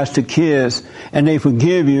apologize to kids and they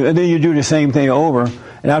forgive you and then you do the same thing over.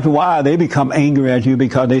 And after a while, they become angry at you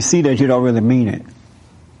because they see that you don't really mean it.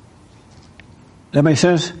 That make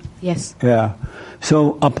sense? Yes. Yeah.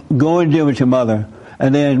 So go and deal with your mother,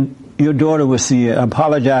 and then your daughter will see it.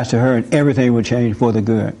 Apologize to her, and everything will change for the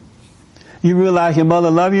good. You realize your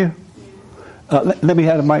mother love you? Let me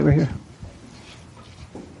have the mic right here.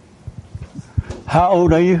 How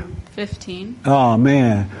old are you? 15. Oh,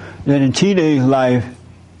 man. Then in teenage life,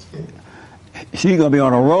 she's going to be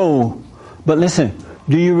on a roll. But listen,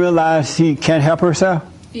 do you realize she can't help herself?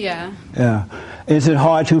 Yeah. Yeah. Is it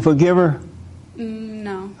hard to forgive her?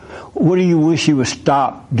 No. What do you wish you would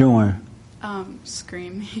stop doing?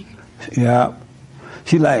 Screaming. Yeah.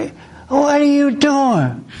 She's like, what are you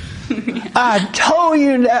doing? Yeah. I told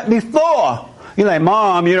you that before. You're like,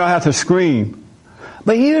 Mom, you don't have to scream.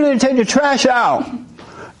 But you didn't take the trash out.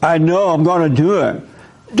 I know, I'm going to do it.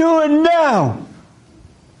 Do it now.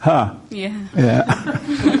 Huh? Yeah. Yeah.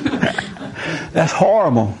 That's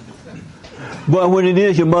horrible. But what it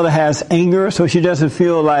is, your mother has anger, so she doesn't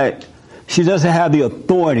feel like, she doesn't have the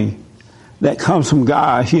authority that comes from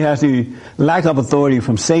God. She has the lack of authority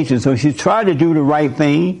from Satan. So she's trying to do the right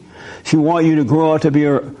thing. She wants you to grow up to be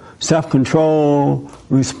a self-controlled,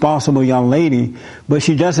 responsible young lady, but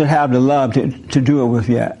she doesn't have the love to do it with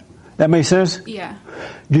yet. That makes sense? Yeah.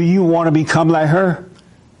 Do you want to become like her?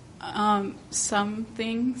 Some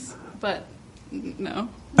things, but no.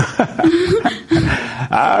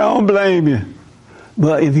 I don't blame you.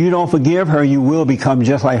 But if you don't forgive her, you will become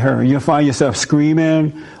just like her. You'll find yourself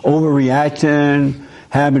screaming, overreacting,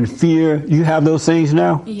 having fear. You have those things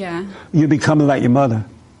now? Yeah. You're becoming like your mother.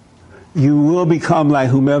 You will become like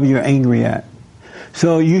whomever you're angry at.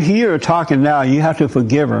 So you hear her talking now, you have to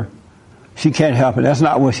forgive her. She can't help it. That's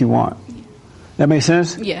not what she wants. That makes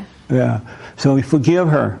sense? Yeah. Yeah. So forgive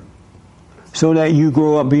her so that you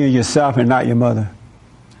grow up being yourself and not your mother.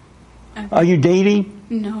 Okay. Are you dating?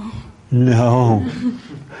 No. No.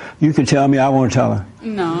 You can tell me, I won't tell her.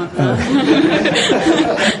 No.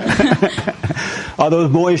 Are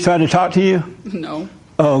those boys trying to talk to you? No.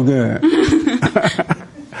 Oh, good.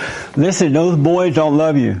 Listen, those boys don't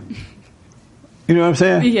love you. You know what I'm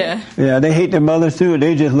saying? Yeah. Yeah, they hate their mothers too.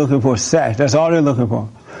 They're just looking for sex. That's all they're looking for.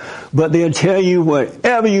 But they'll tell you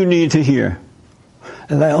whatever you need to hear.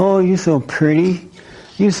 They're like, oh, you're so pretty.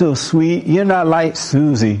 You're so sweet. You're not like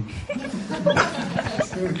Susie.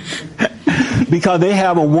 Because they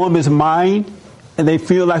have a woman's mind and they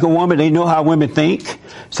feel like a woman. They know how women think.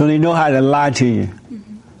 So they know how to lie to you.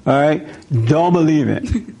 Mm-hmm. All right? Don't believe it.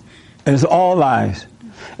 It's all lies.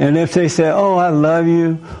 And if they say, oh, I love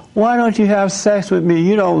you, why don't you have sex with me?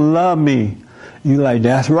 You don't love me. You're like,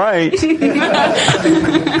 that's right.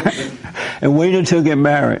 And wait until you're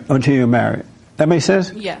married. That makes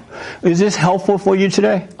sense? Yeah. Is this helpful for you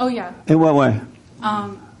today? Oh, yeah. In what way?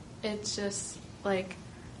 It's just like,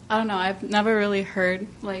 I don't know, I've never really heard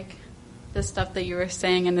like the stuff that you were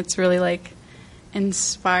saying, and it's really like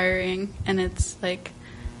inspiring, and it's like,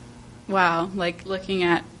 wow, like looking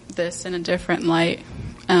at this in a different light,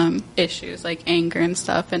 issues like anger and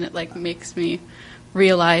stuff, and it like makes me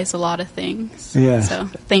realize a lot of things. Yes. So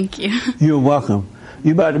thank you. You're welcome.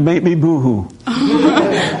 You about to make me boo-hoo.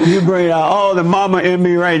 You bring out all the mama in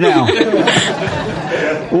me right now.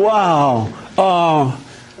 Wow.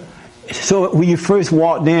 So when you first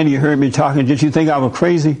walked in, you heard me talking. Did you think I was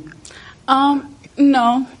crazy?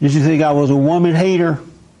 No. Did you think I was a woman hater?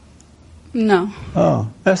 No. Oh,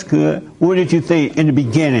 that's good. What did you think in the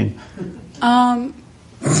beginning? I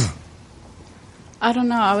don't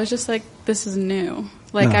know. I was just like, this is new.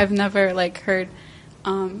 Like, No. I've never, like, heard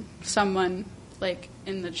someone, like,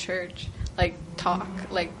 in the church, like, talk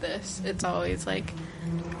like this. It's always, like,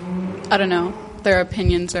 I don't know. Their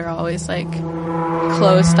opinions are always, like,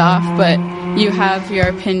 closed off. But you have your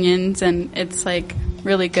opinions, and it's, like,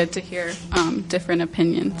 really good to hear different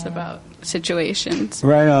opinions about situations.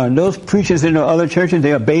 Right on. Those preachers in the other churches,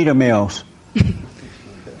 they are beta males.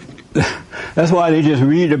 That's why they just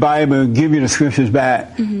read the Bible and give you the scriptures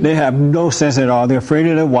back. Mm-hmm. They have no sense at all. They're afraid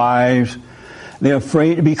of their wives. They're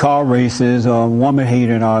afraid to be called racist or woman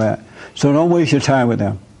hater and all that. So don't waste your time with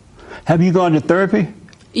them. Have you gone to therapy?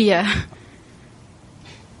 Yeah.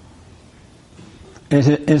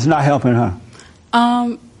 It's not helping, huh?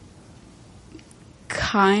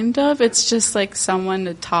 Kind of. It's just like someone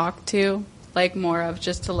to talk to, like more of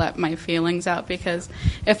just to let my feelings out, because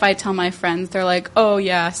if I tell my friends, they're like, oh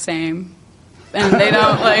yeah, same. And they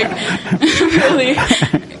don't like really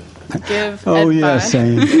give Oh advice. yeah,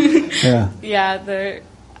 same. Yeah. Yeah, they're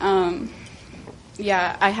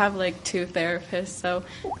yeah, I have like 2 therapists, so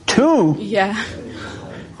 2? yeah.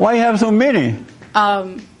 Why you have so many?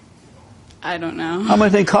 I don't know. How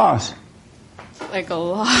much they cost? Like a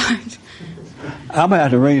lot. I'm gonna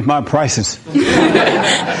have to raise my prices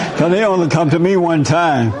because they only come to me one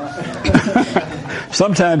time,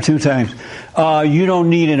 sometimes 2 times. You don't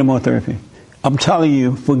need any more therapy. I'm telling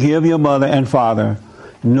you, forgive your mother and father.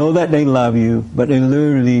 Know that they love you, but they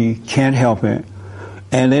literally can't help it,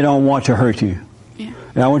 and they don't want to hurt you. Yeah.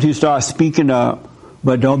 And I want you to start speaking up,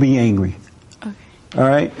 but don't be angry. Okay. All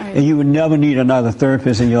right? All right. And you would never need another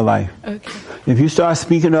therapist in your life. Okay. If you start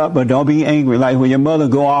speaking up, but don't be angry, like when your mother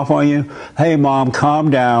go off on you, hey mom,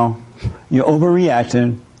 calm down. You're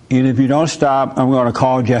overreacting, and if you don't stop, I'm going to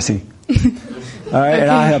call Jesse. All right,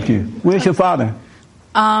 and I'll help you. Where's your father?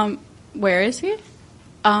 Where is he?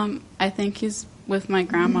 I think he's with my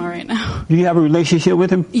grandma right now. Do you have a relationship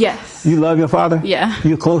with him? Yes. You love your father? Yeah.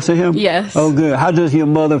 You close to him? Yes. Oh, good. How does your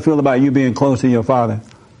mother feel about you being close to your father?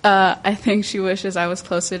 I think she wishes I was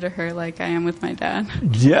closer to her like I am with my dad.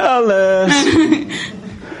 Jealous.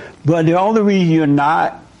 But the only reason you're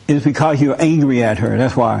not is because you're angry at her.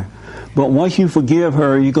 That's why. But once you forgive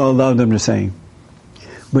her, you're going to love them the same.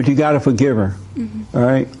 But you got to forgive her. Mm-hmm. All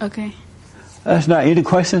right? Okay. That's not any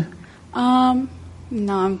question?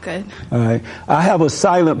 No, I'm good. All right. I have a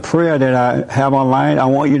silent prayer that I have online. I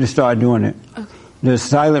want you to start doing it. Okay. The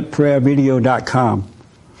silentprayervideo.com.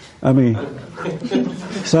 I mean,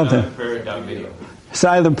 something.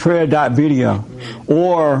 Silentprayer.video.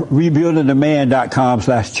 Or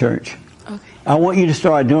rebuildingtheman.com/church. Okay. I want you to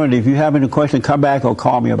start doing it. If you have any questions, come back or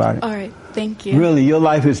call me about it. All right. Thank you. Really, your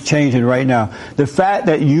life is changing right now. The fact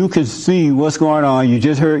that you can see what's going on, you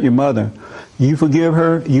just heard your mother. You forgive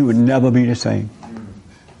her, you would never be the same.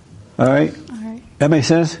 All right? All right. That makes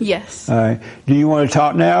sense? Yes. All right. Do you want to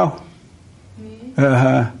talk now?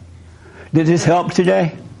 Uh-huh. Did this help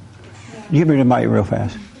today? Give me the mic real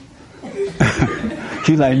fast.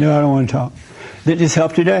 She's like, no, I don't want to talk. Did this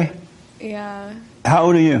help today? Yeah. How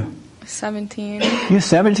old are you? 17. You're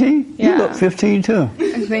 17? Yeah. You look 15 too.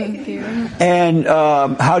 Thank you. And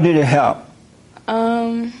how did it help?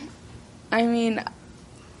 I mean,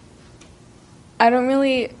 I don't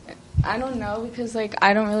know, because like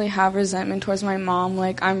I don't really have resentment towards my mom.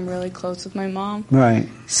 Like I'm really close with my mom. Right.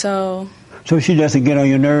 So she doesn't get on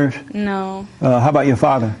your nerves? no. How about your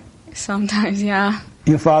father? Sometimes, yeah.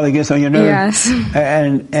 Your father gets on your nerves? Yes.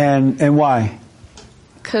 And why?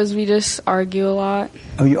 Because we just argue a lot.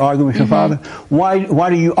 Oh, you argue with your father? Why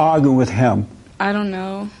do you argue with him? I don't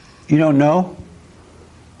know. You don't know?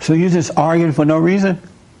 So you're just arguing for no reason?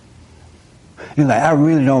 You're like, I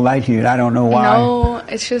really don't like you, and I don't know why. No,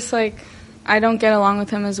 it's just like I don't get along with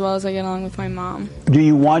him as well as I get along with my mom. Do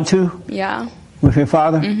you want to? Yeah. With your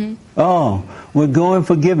father? Mhm. Oh, well, go and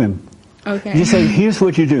forgive him. Okay. You say, here's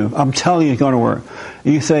what you do. I'm telling you it's going to work.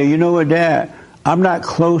 You say, you know what, Dad? I'm not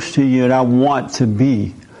close to you and I want to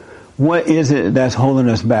be. What is it that's holding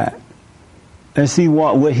us back? And see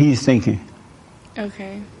what he's thinking.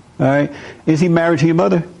 Okay. All right? Is he married to your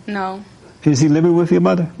mother? No. Is he living with your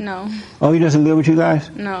mother? No. Oh, he doesn't live with you guys?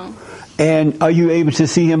 No. And are you able to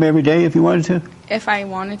see him every day if you wanted to? If I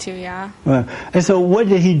wanted to, yeah. And so what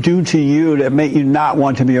did he do to you that made you not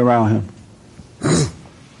want to be around him?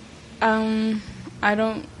 I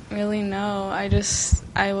don't really know. I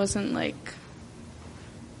wasn't like,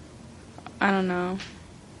 I don't know.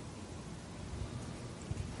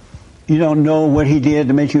 You don't know what he did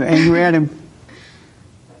to make you angry at him?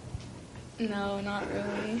 No, not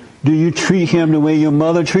really. Do you treat him the way your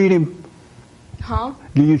mother treat him? Huh?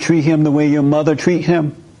 Do you treat him the way your mother treats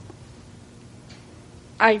him?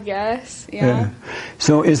 I guess, yeah.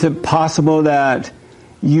 So is it possible that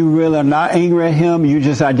you really are not angry at him, you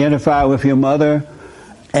just identify with your mother,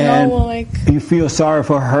 and No, well, like, you feel sorry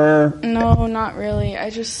for her? no, not really. I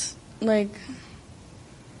just, like,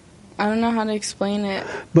 I don't know how to explain it.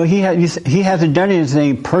 But he hasn't done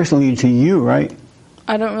anything personally to you, right?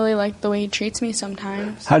 I don't really like the way he treats me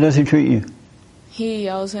sometimes. How does he treat you? He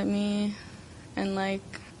yells at me, and, like,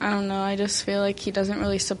 I don't know, I just feel like he doesn't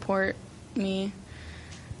really support me.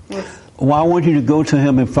 Well, I want you to go to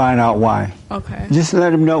him and find out why. Okay. Just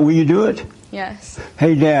let him know. Will you do it? Yes.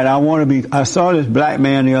 Hey, Dad, I saw this black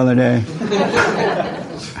man the other day.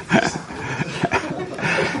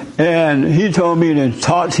 And he told me to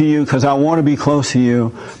talk to you because I want to be close to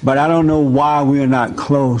you, but I don't know why we're not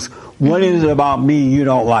close. What is it about me you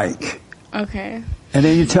don't like? Okay. And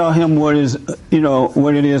then you tell him what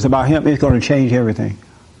it is about him. It's going to change everything.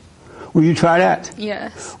 Will you try that?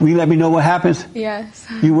 Yes. Will you let me know what happens? Yes.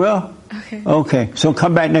 You will? Okay. Okay. So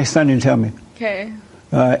come back next Sunday and tell me. Okay.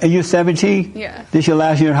 And you're 17? Yeah. This your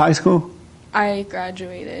last year in high school? I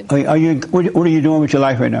graduated. What are you doing with your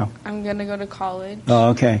life right now? I'm going to go to college. Oh,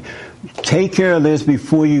 okay. Take care of this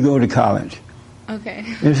before you go to college. Okay.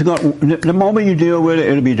 The moment you deal with it,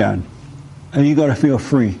 it'll be done. And you're going to feel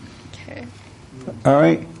free. Okay. All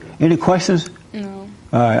right? Any questions? No.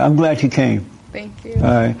 All right. I'm glad you came. Thank you. All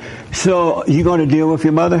right. So you're going to deal with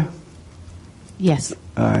your mother? Yes.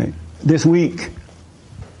 All right. This week?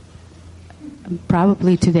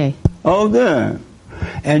 Probably today. Oh, good.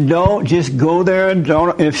 And don't just go there and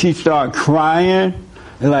if she start crying,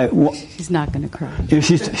 like... She's not going to cry. If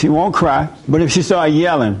she won't cry, but if she start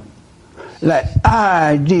yelling, like,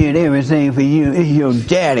 I did everything for you, it's your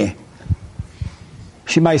daddy.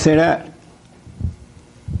 She might say that?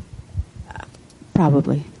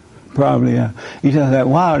 Probably. Probably, yeah. You just like,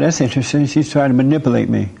 wow, that's interesting. She's trying to manipulate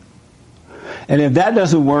me. And if that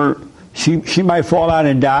doesn't work, she might fall out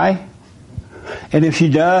and die. And if she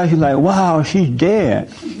does, you're like, wow, she's dead.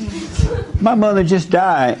 My mother just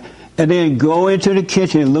died. And then go into the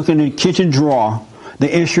kitchen, look in the kitchen drawer.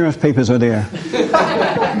 The insurance papers are there.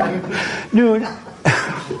 Dude,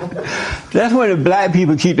 that's where the black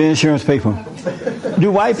people keep the insurance paper.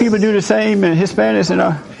 Do white people do the same, and Hispanics and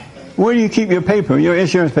all? Where do you keep your paper, your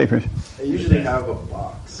insurance papers? I usually have a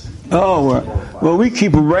box. Oh, well, we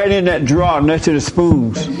keep them right in that drawer next to the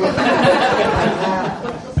spoons.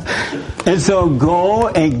 And so go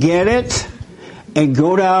and get it, and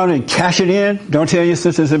go down and cash it in. Don't tell your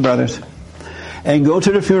sisters and brothers. And go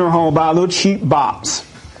to the funeral home, buy a little cheap box.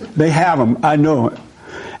 They have them, I know it.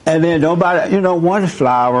 And then don't buy, one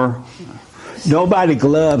flower. Don't buy the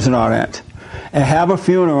gloves and all that. And have a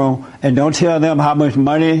funeral, and don't tell them how much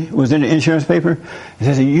money was in the insurance paper.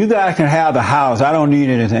 And say, you guys can have the house. I don't need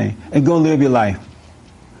anything. And go live your life.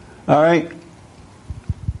 All right?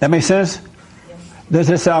 That makes sense? Does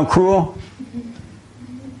that sound cruel?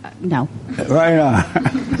 No. Right on.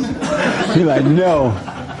 You're like, no.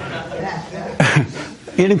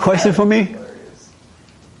 Any question for me?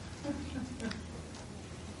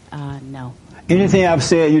 No. Anything I've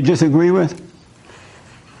said you disagree with?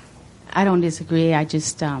 I don't disagree. I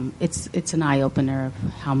just, it's an eye-opener of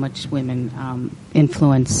how much women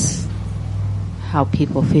influence how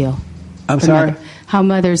people feel. I'm sorry? How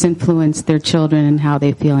mothers influence their children and how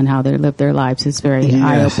they feel and how they live their lives is very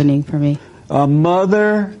eye-opening for me. A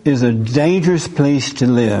mother is a dangerous place to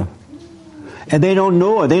live. And they don't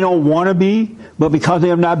know it. They don't want to be, but because they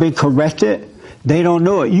have not been corrected, they don't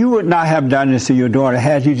know it. You would not have done this to your daughter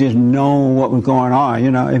had you just known what was going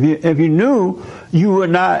on. If you knew, you would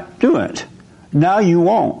not do it. Now you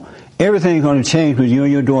won't. Everything's going to change with you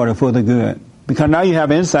and your daughter for the good. Because now you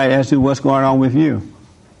have insight as to what's going on with you.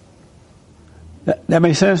 That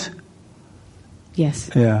makes sense? Yes.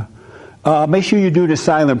 Yeah. Make sure you do the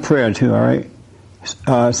silent prayer too, all right?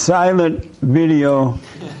 Silent prayer.video.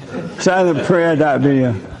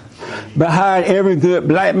 Behind every good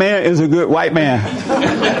black man is a good white man.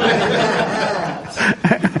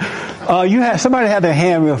 Somebody have their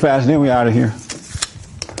hand real fast, then we're out of here.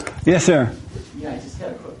 Yes, sir. Yeah,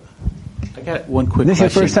 I got one quick question. This your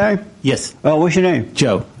first time? Yes. Oh, what's your name?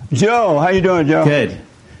 Joe. Joe, how you doing, Joe? Good.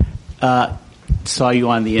 Saw you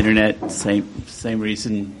on the internet. Same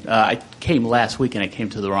reason. I came last week and I came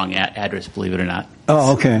to the wrong address. Believe it or not.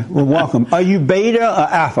 Oh, okay. Well, welcome. Are you beta or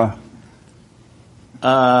alpha?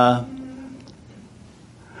 Got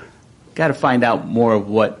to find out more of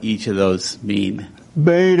what each of those mean.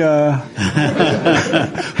 Beta. But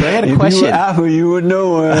I had a If question. you were alpha, you would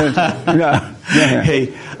know it. Yeah.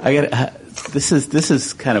 Hey, I got. This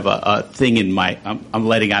is kind of a thing in my. I'm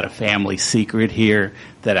letting out a family secret here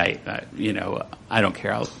that I don't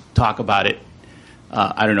care. I'll talk about it.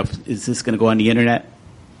 I don't know. Is this going to go on the internet?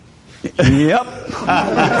 Yep.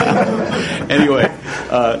 Anyway,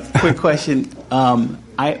 quick question.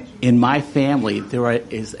 In my family, there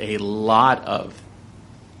is a lot of,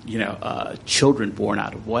 children born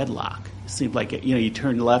out of wedlock. It seems like, you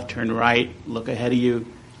turn left, turn right, look ahead of you.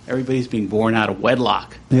 Everybody's being born out of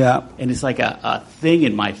wedlock. Yeah. And it's like a thing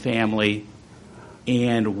in my family.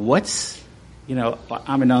 And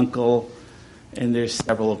I'm an uncle, and there's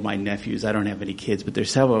several of my nephews. I don't have any kids, but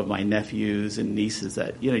there's several of my nephews and nieces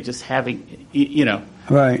that, just having,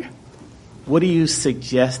 Right. What do you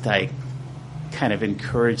suggest I kind of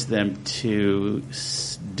encourage them to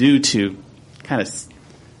do to kind of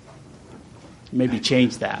maybe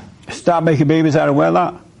change that? Stop making babies out of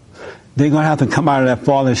wedlock. They're going to have to come out of that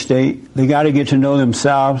fallen state. They got to get to know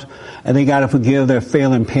themselves, and they got to forgive their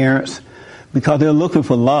failing parents because they're looking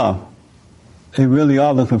for love. They really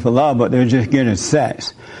are looking for love, but they're just getting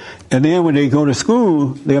sex. And then when they go to school,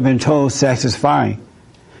 they've been told sex is fine.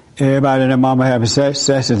 Everybody and their mama having sex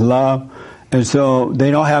is love. And so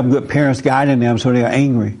they don't have good parents guiding them, so they're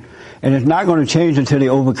angry. And it's not going to change until they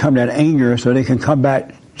overcome that anger so they can come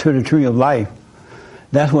back to the tree of life.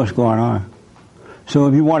 That's what's going on. So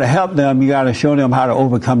if you want to help them, you got to show them how to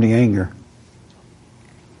overcome the anger.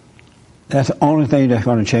 That's the only thing that's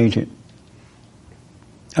going to change it.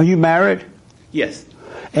 Are you married? Yes.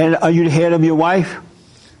 And are you the head of your wife?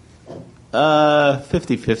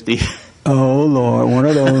 50-50. Oh, Lord, one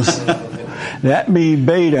of those. That means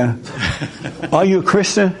beta. Are you a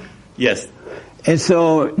Christian? Yes. And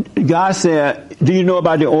so God said, do you know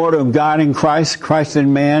about the order of God in Christ, Christ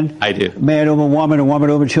in man? I do. Man over woman and woman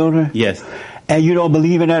over children? Yes. And you don't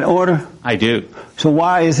believe in that order? I do. So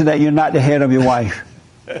why is it that you're not the head of your wife?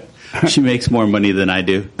 She makes more money than I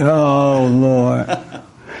do. Oh, Lord.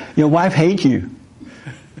 Your wife hates you.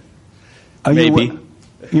 Maybe.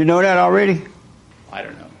 You know that already? I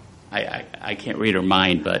don't know. I can't read her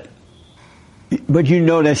mind, but... But you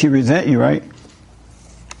know that she resents you, right?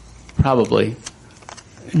 Probably.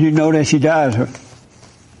 You know that she does.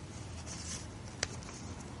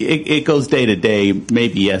 It goes day to day.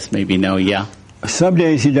 Maybe yes, maybe no, yeah. Some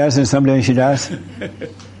days she does and some days she does.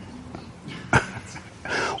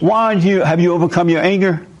 Why have you overcome your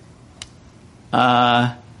anger?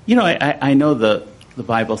 I know the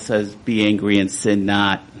Bible says be angry and sin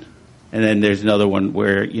not. And then there's another one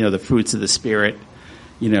where, the fruits of the Spirit,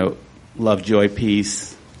 love, joy,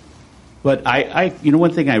 peace. But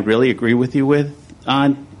one thing I really agree with you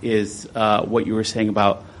on is what you were saying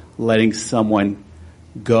about letting someone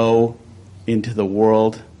go into the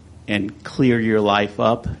world and clear your life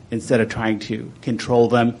up instead of trying to control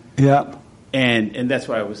them. Yeah. And that's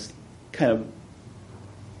why I was kind of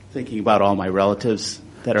thinking about all my relatives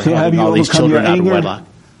that are So have having you all these overcome children your out of anger? wedlock.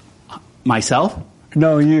 Myself?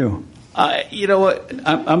 No, you. You know what?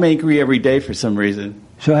 I'm angry every day for some reason.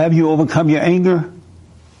 So have you overcome your anger?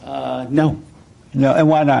 No. No, and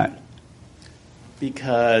why not?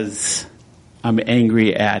 Because I'm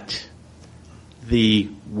angry at the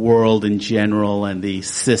world in general and the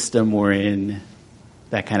system we're in,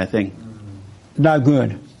 that kind of thing. Not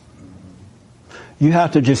good. You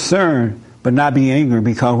have to discern, but not be angry,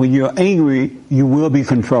 because when you're angry, you will be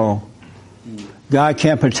controlled. God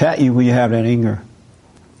can't protect you when you have that anger.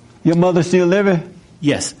 Your mother still living?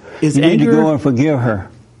 Yes. You need to go and forgive her.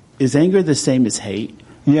 Is anger the same as hate?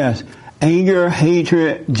 Yes. Anger,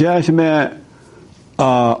 hatred, judgment,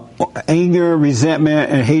 anger,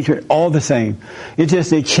 resentment, and hatred, all the same. It's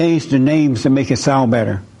just they changed the names to make it sound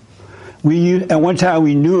better. At one time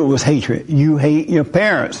we knew it was hatred. You hate your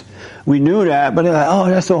parents. We knew that, but they're like, oh,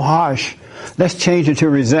 that's so harsh. Let's change it to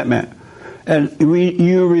resentment. And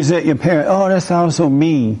you resent your parents. Oh, that sounds so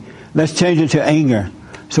mean. Let's change it to anger.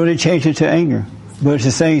 So they changed it to anger. But it's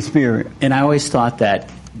the same spirit. And I always thought that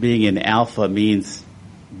being an alpha means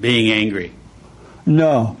being angry.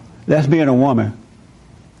 No, that's being a woman.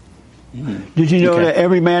 Did you know that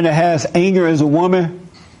every man that has anger is a woman?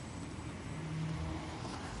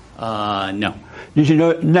 No. Did you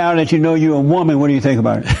know? Now that you know you're a woman, what do you think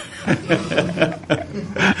about it?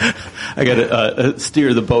 I got to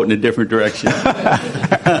steer the boat in a different direction.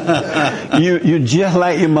 You're just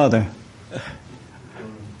like your mother.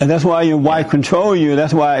 And that's why your wife controls you.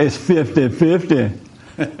 That's why it's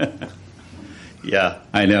 50-50. Yeah,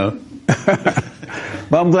 I know. But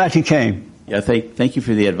I'm glad you came. Yeah, thank you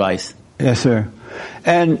for the advice. Yes, sir.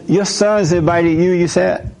 And your son's invited you, you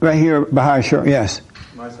said? Right here behind your shirt, yes.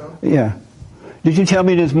 My son? Yeah. Did you tell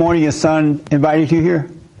me this morning your son invited you here?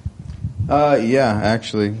 Yeah,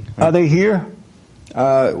 actually. Are they here?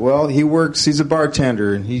 Well, he's a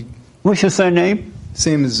bartender, and What's your son's name?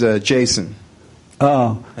 Same as Jason.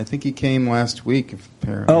 Oh. I think he came last week,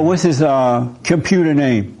 apparently. Oh, what's his computer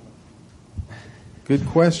name? Good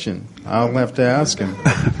question. I'll have to ask him.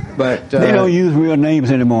 But they don't use real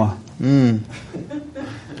names anymore.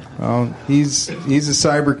 Well, he's a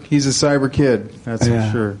cyber kid. That's for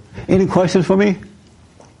sure. Any questions for me?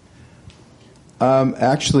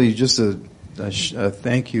 Actually, just a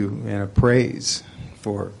thank you and a praise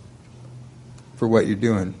for what you're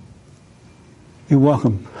doing. You're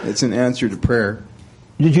welcome. It's an answer to prayer.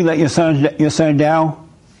 Did you let your son down?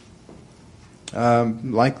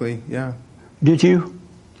 Likely, yeah. Did you?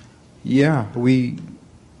 Yeah, we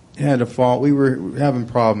had a fault. We were having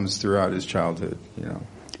problems throughout his childhood,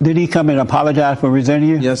 Did he come and apologize for resenting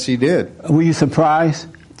you? Yes, he did. Were you surprised?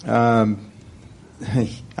 I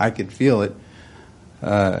could feel it.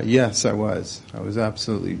 Yes, I was. I was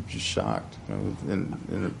absolutely just shocked in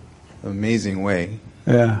an amazing way.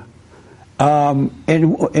 Yeah.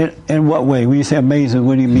 In what way? When you say amazing,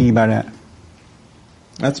 what do you mean by that?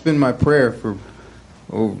 That's been my prayer for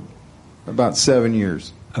about 7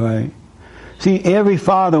 years. All right. See, every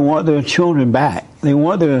father wants their children back. They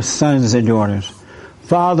want their sons and daughters.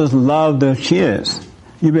 Fathers love their kids.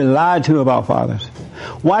 You've been lied to about fathers.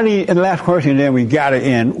 Why do you, and the last question then we got to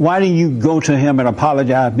end, why didn't you go to him and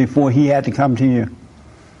apologize before he had to come to you?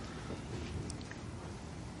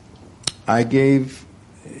 I gave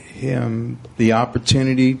him the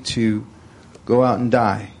opportunity to go out and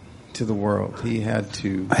die to the world. He had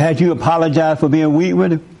to. Had you apologized for being weak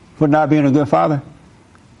with him? For not being a good father?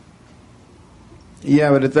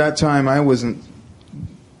 Yeah, but at that time I wasn't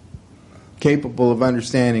capable of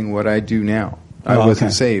understanding what I do now. I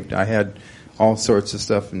wasn't saved. I had all sorts of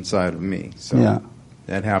stuff inside of me. So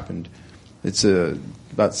that happened. It's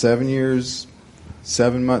about 7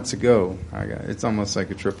 months ago. It's almost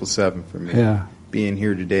like a 777 for me. Yeah. Being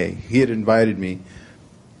here today. He had invited me,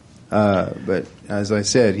 but as I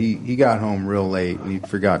said, he got home real late and he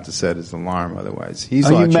forgot to set his alarm. Otherwise, he's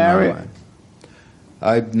Are you watching married? my life.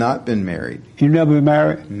 I've not been married. You've never been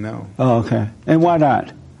married? No. Oh, okay. And why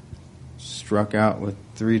not? Struck out with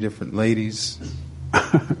 3 different ladies.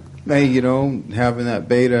 Hey, having that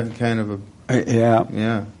beta kind of a...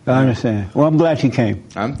 Yeah. I understand. Well, I'm glad you came.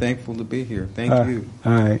 I'm thankful to be here. Thank you.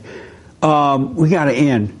 All right. We got to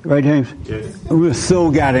end. Right, James? Yes. We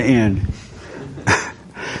so got to end.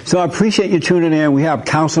 So I appreciate you tuning in. We have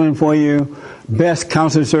counseling for you. Best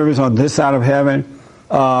counseling service on this side of heaven.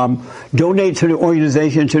 Donate to the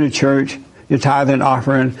organization, to the church, your tithe and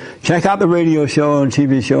offering. Check out the radio show and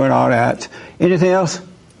TV show and all that. Anything else?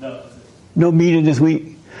 No. No meeting this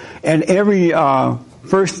week? And every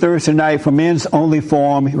first Thursday night for men's only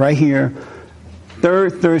forum right here.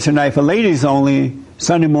 Third Thursday night for ladies only.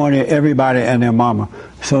 Sunday morning, everybody and their mama.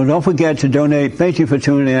 So don't forget to donate. Thank you for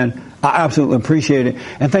tuning in. I absolutely appreciate it.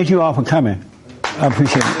 And thank you all for coming. I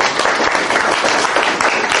appreciate it.